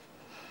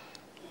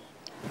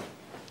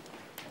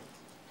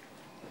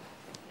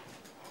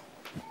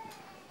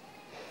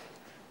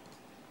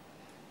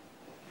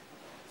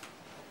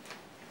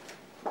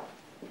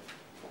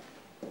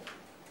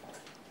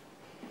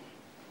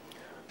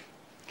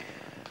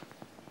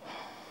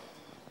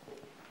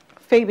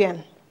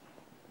 Fabian,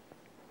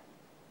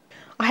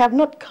 I have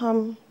not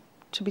come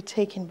to be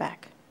taken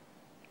back.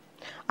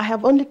 I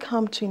have only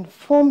come to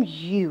inform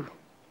you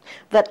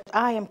that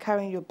I am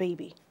carrying your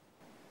baby.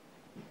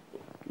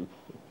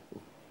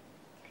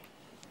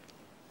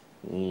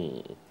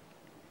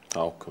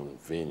 How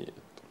convenient.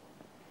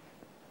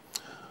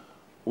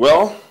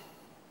 Well,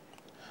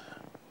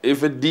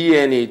 if a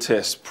DNA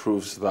test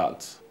proves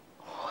that,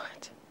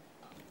 what?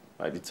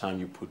 By the time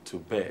you put to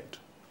bed,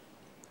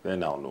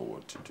 then I'll know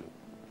what to do.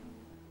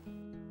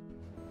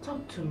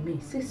 Talk to me.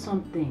 Say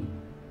something.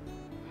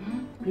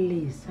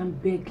 Please, I'm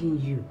begging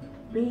you.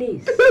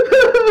 Please.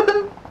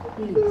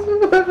 Please. It's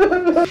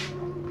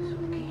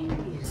okay,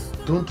 please.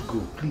 Don't go,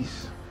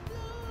 please.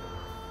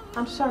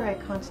 I'm sorry I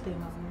can't stay,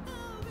 Mom.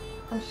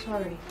 I'm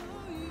sorry.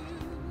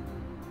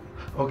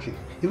 Okay,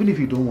 even if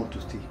you don't want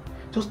to stay,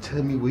 just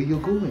tell me where you're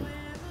going.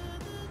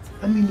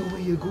 Let me know where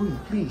you're going,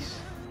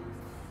 please.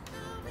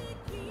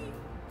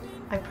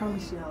 I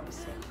promise you I'll be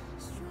safe.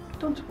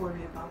 Don't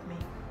worry about me.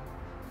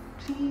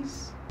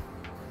 Please.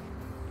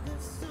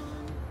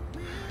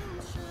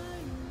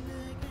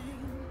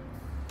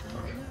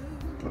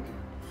 Okay.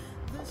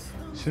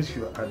 Since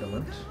you're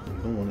adamant, you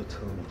don't want to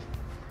tell me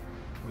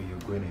where you're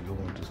going and you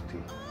don't want to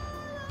stay.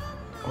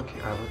 Okay,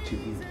 I'll let you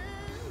in.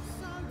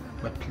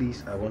 But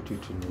please, I want you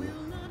to know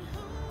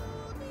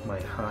my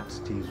heart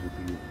stays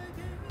with you.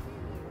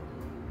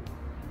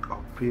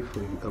 I'll pray for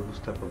you every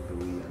step of the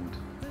way and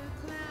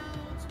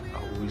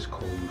I'll always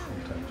call you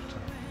from time to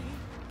time.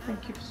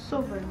 Thank you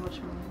so very much,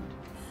 Mom.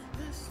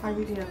 I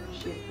really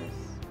appreciate this.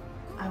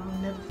 I will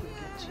never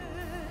forget you.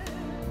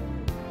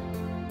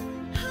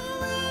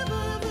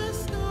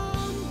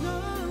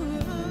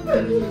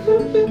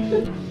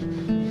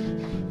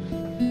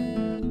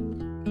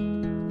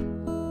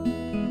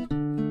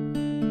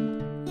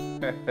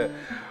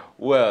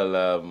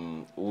 Well,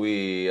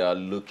 we are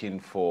looking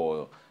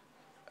for...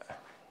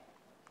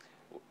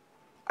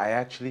 I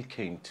actually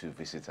came to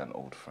visit an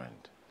old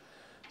friend.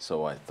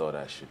 So I thought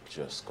I should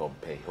just come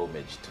pay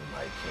homage to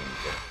my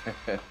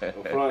king.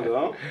 Friend,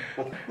 huh?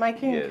 My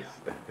king? Yes.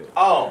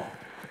 Oh,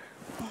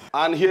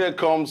 and here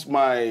comes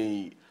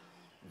my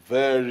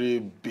very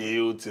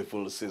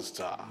beautiful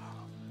sister,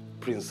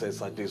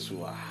 Princess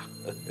Adesua.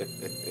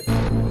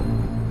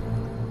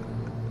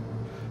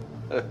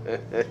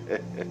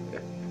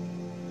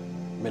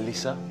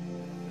 Melissa?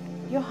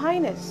 Your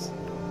Highness.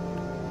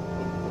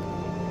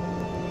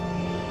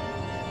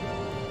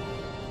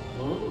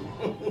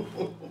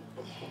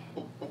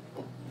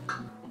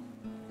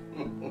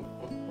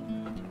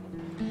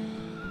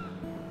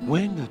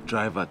 When the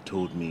driver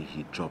told me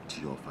he dropped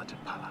you off at the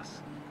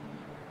palace,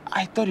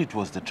 I thought it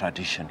was the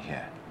tradition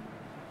here.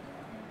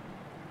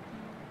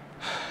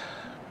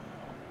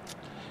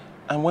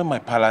 And when my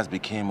palace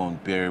became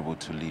unbearable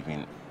to live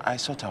in, I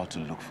sought out to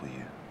look for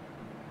you.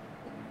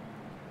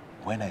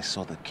 When I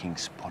saw the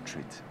king's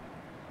portrait,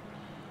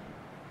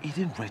 it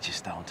didn't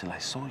register until I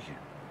saw you.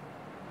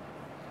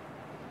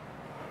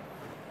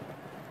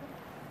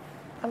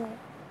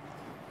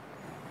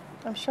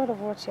 I'm short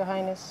of words, Your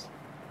Highness.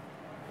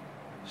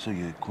 So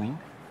you're a queen?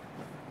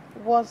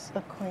 Was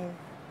a queen.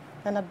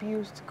 An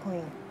abused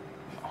queen.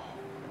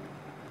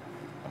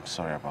 I'm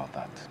sorry about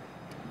that.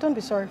 Don't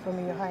be sorry for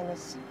me, Your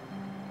Highness.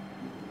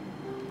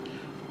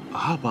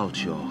 How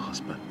about your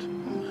husband?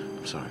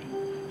 I'm sorry,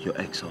 your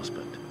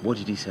ex-husband. What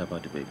did he say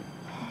about the baby?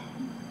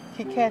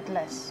 He cared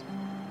less.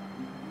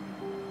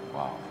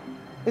 Wow.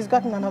 He's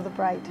gotten another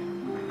bride.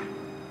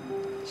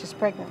 She's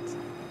pregnant.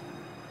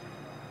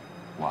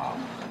 Wow.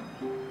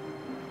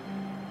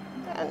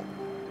 And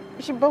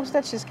she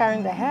boasted she's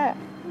carrying the hair.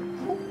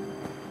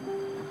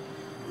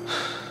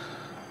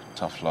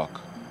 Tough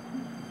luck.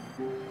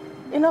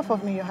 Enough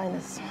of me, Your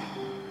Highness.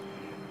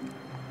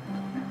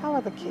 How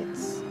are the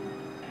kids?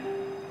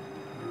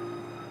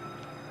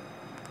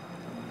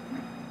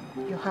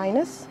 Your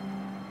Highness?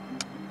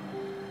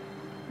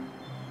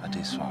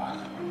 Adeswa.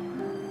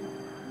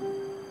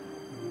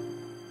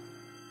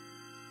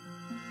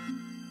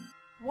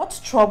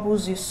 What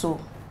troubles you so?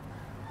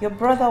 Your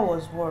brother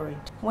was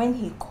worried when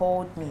he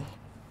called me.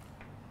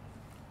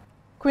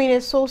 Queen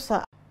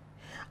Esosa,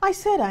 I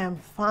said I am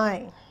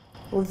fine.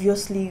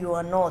 Obviously you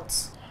are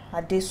not.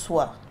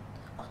 Adesua.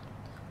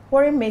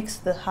 Worry makes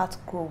the heart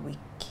grow weak.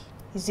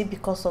 Is it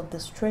because of the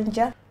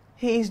stranger?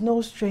 He is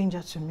no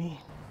stranger to me.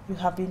 You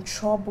have been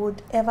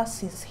troubled ever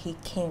since he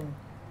came.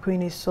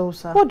 Queen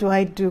Isosa, what do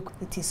I do?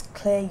 It is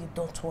clear you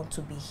don't want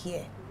to be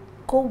here.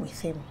 Go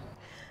with him.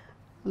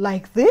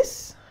 Like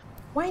this?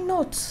 Why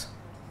not?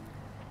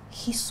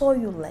 He saw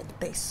you like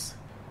this.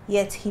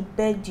 Yet he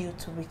begged you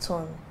to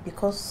return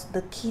because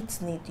the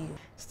kids need you.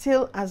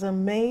 Still as a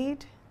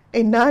maid?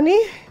 A nanny?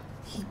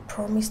 He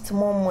promised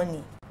more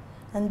money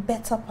and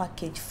better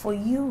package for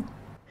you.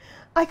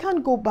 I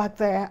can't go back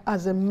there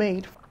as a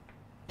maid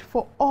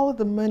for all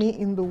the money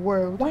in the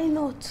world. Why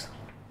not?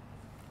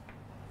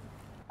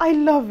 I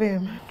love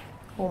him.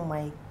 Oh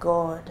my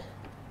God.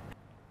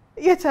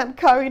 Yet I'm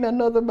carrying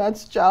another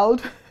man's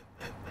child.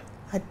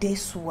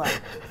 Adesua,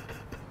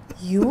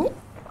 you?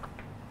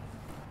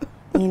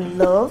 In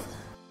love?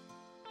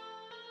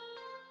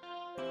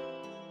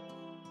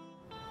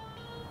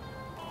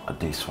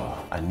 Adeswa,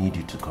 I need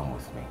you to come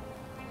with me.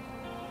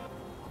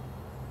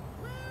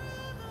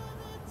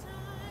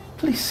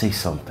 Please say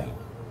something.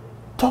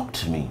 Talk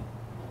to me.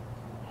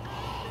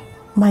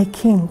 My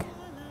king,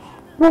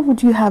 what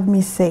would you have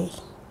me say?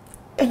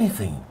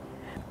 Anything.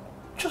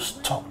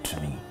 Just talk to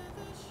me.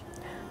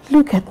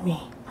 Look at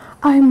me.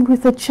 I'm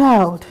with a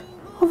child.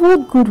 Of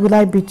what good will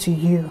I be to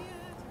you?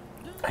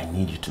 I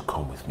need you to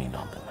come with me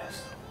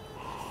nonetheless.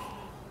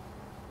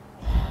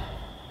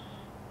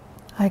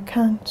 I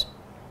can't.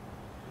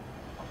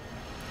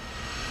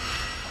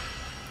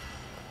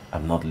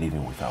 I'm not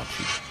leaving without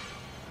you.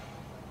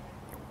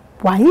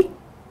 Why?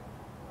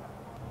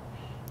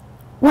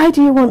 Why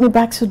do you want me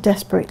back so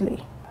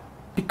desperately?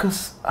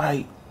 Because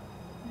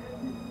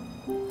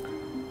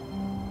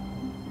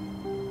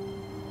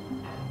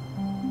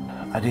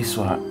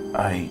Adeswa,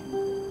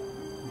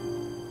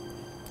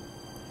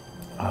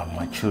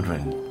 my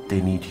children,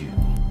 they need you.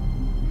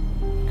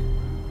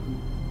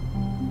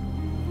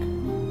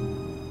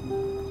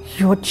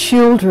 Your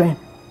children,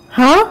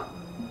 huh?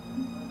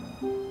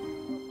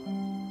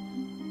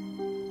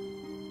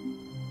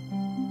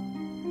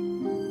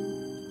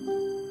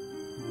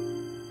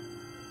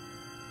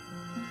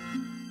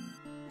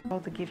 All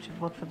the gifts you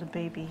bought for the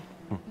baby.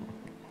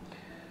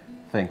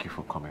 Thank you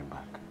for coming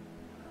back.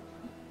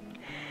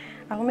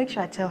 I will make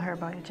sure I tell her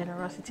about your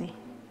generosity.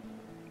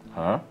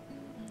 Huh?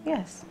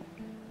 Yes.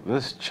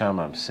 This charm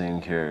I'm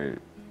seeing here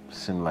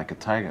seems like a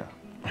tiger.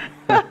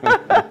 Can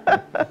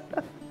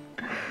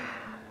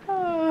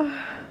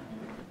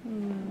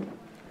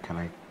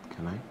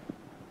I?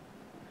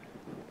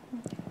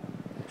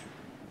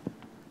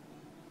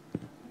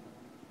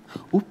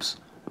 Oops,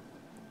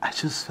 I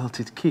just felt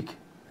it kick.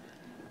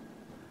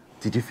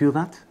 Did you feel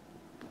that?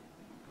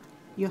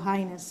 Your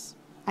Highness,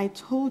 I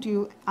told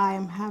you I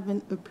am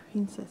having a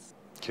princess.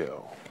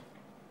 Girl.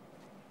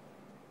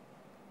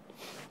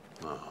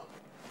 No,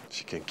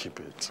 she can keep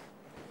it.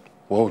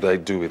 What would I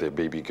do with a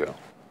baby girl?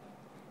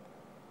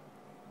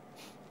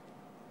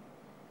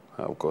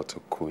 I've got a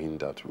queen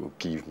that will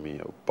give me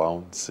a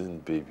bouncing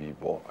baby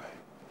boy.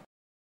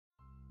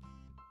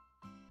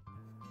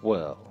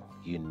 Well,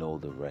 you know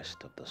the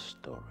rest of the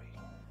story.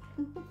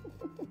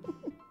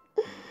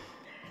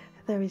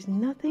 There is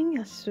nothing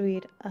as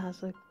sweet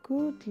as a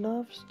good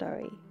love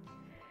story.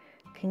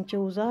 King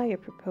Josiah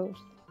proposed,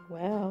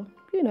 well,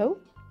 you know,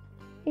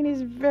 in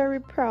his very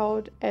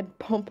proud and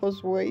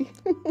pompous way.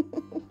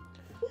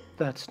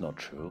 That's not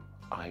true.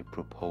 I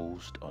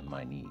proposed on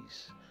my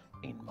knees,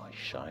 in my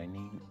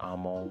shining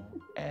armor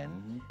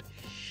and...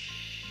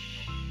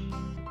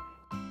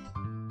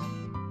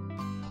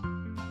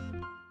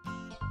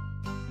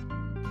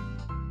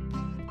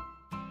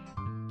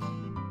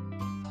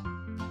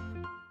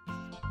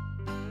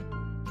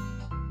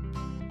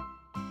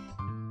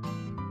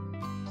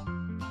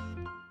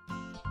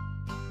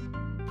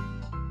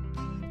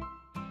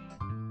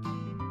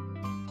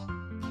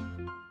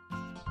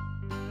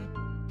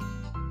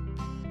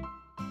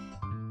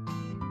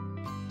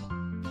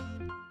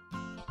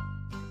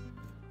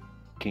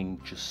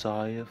 King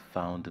Josiah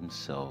found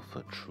himself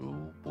a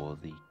true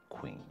worthy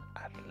queen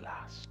at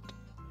last.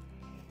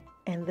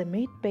 And they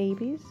made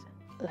babies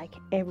like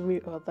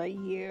every other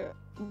year,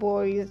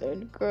 boys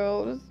and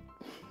girls.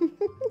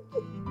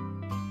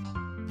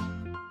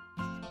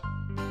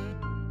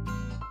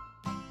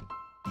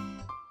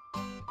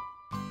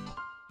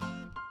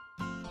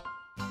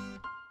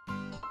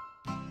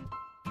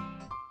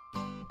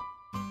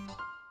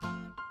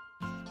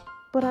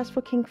 But as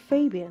for King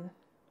Fabian,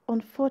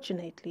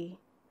 unfortunately,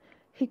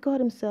 he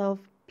got himself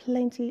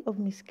plenty of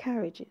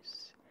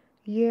miscarriages,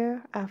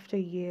 year after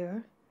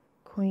year,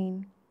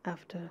 queen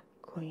after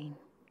queen.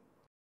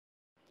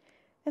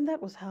 And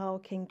that was how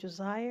King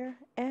Josiah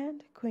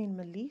and Queen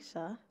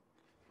Melissa...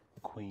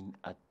 Queen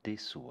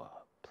Adesua,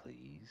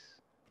 please.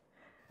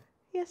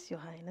 Yes, Your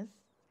Highness,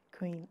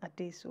 Queen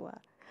Adesua.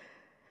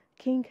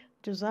 King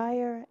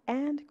Josiah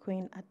and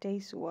Queen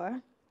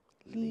Adesua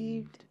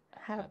lived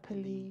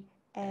happily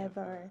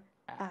ever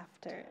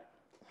after.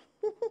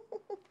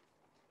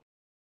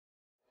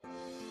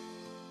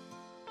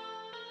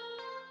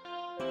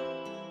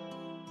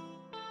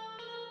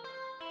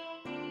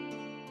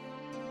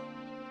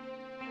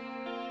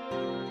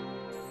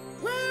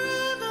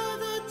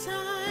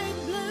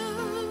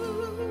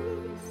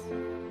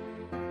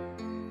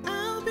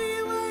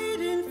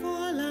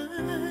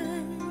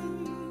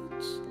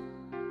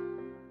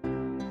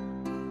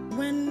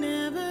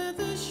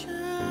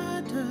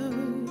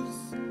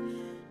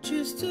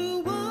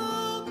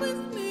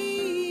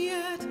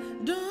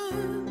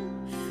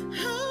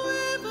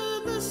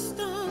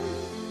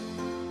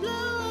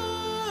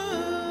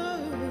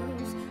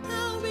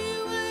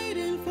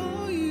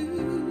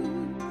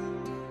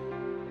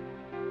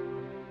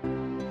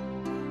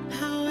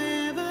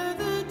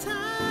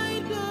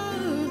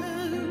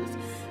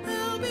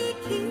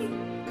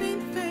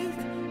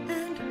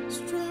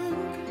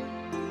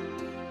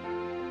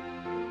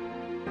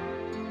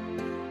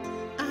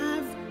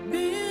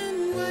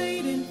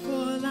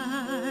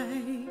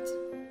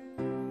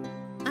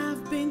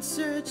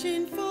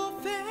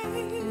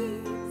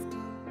 faith.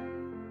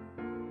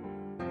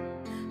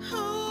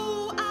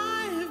 Oh,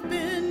 I've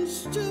been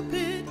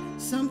stupid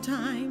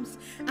sometimes.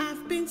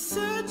 I've been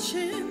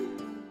searching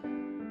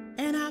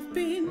and I've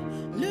been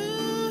looking.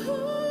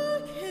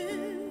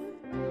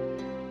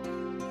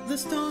 The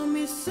storm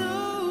is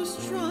so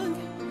strong,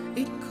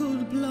 it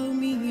could blow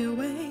me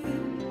away.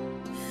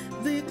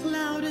 The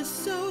cloud is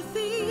so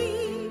thick,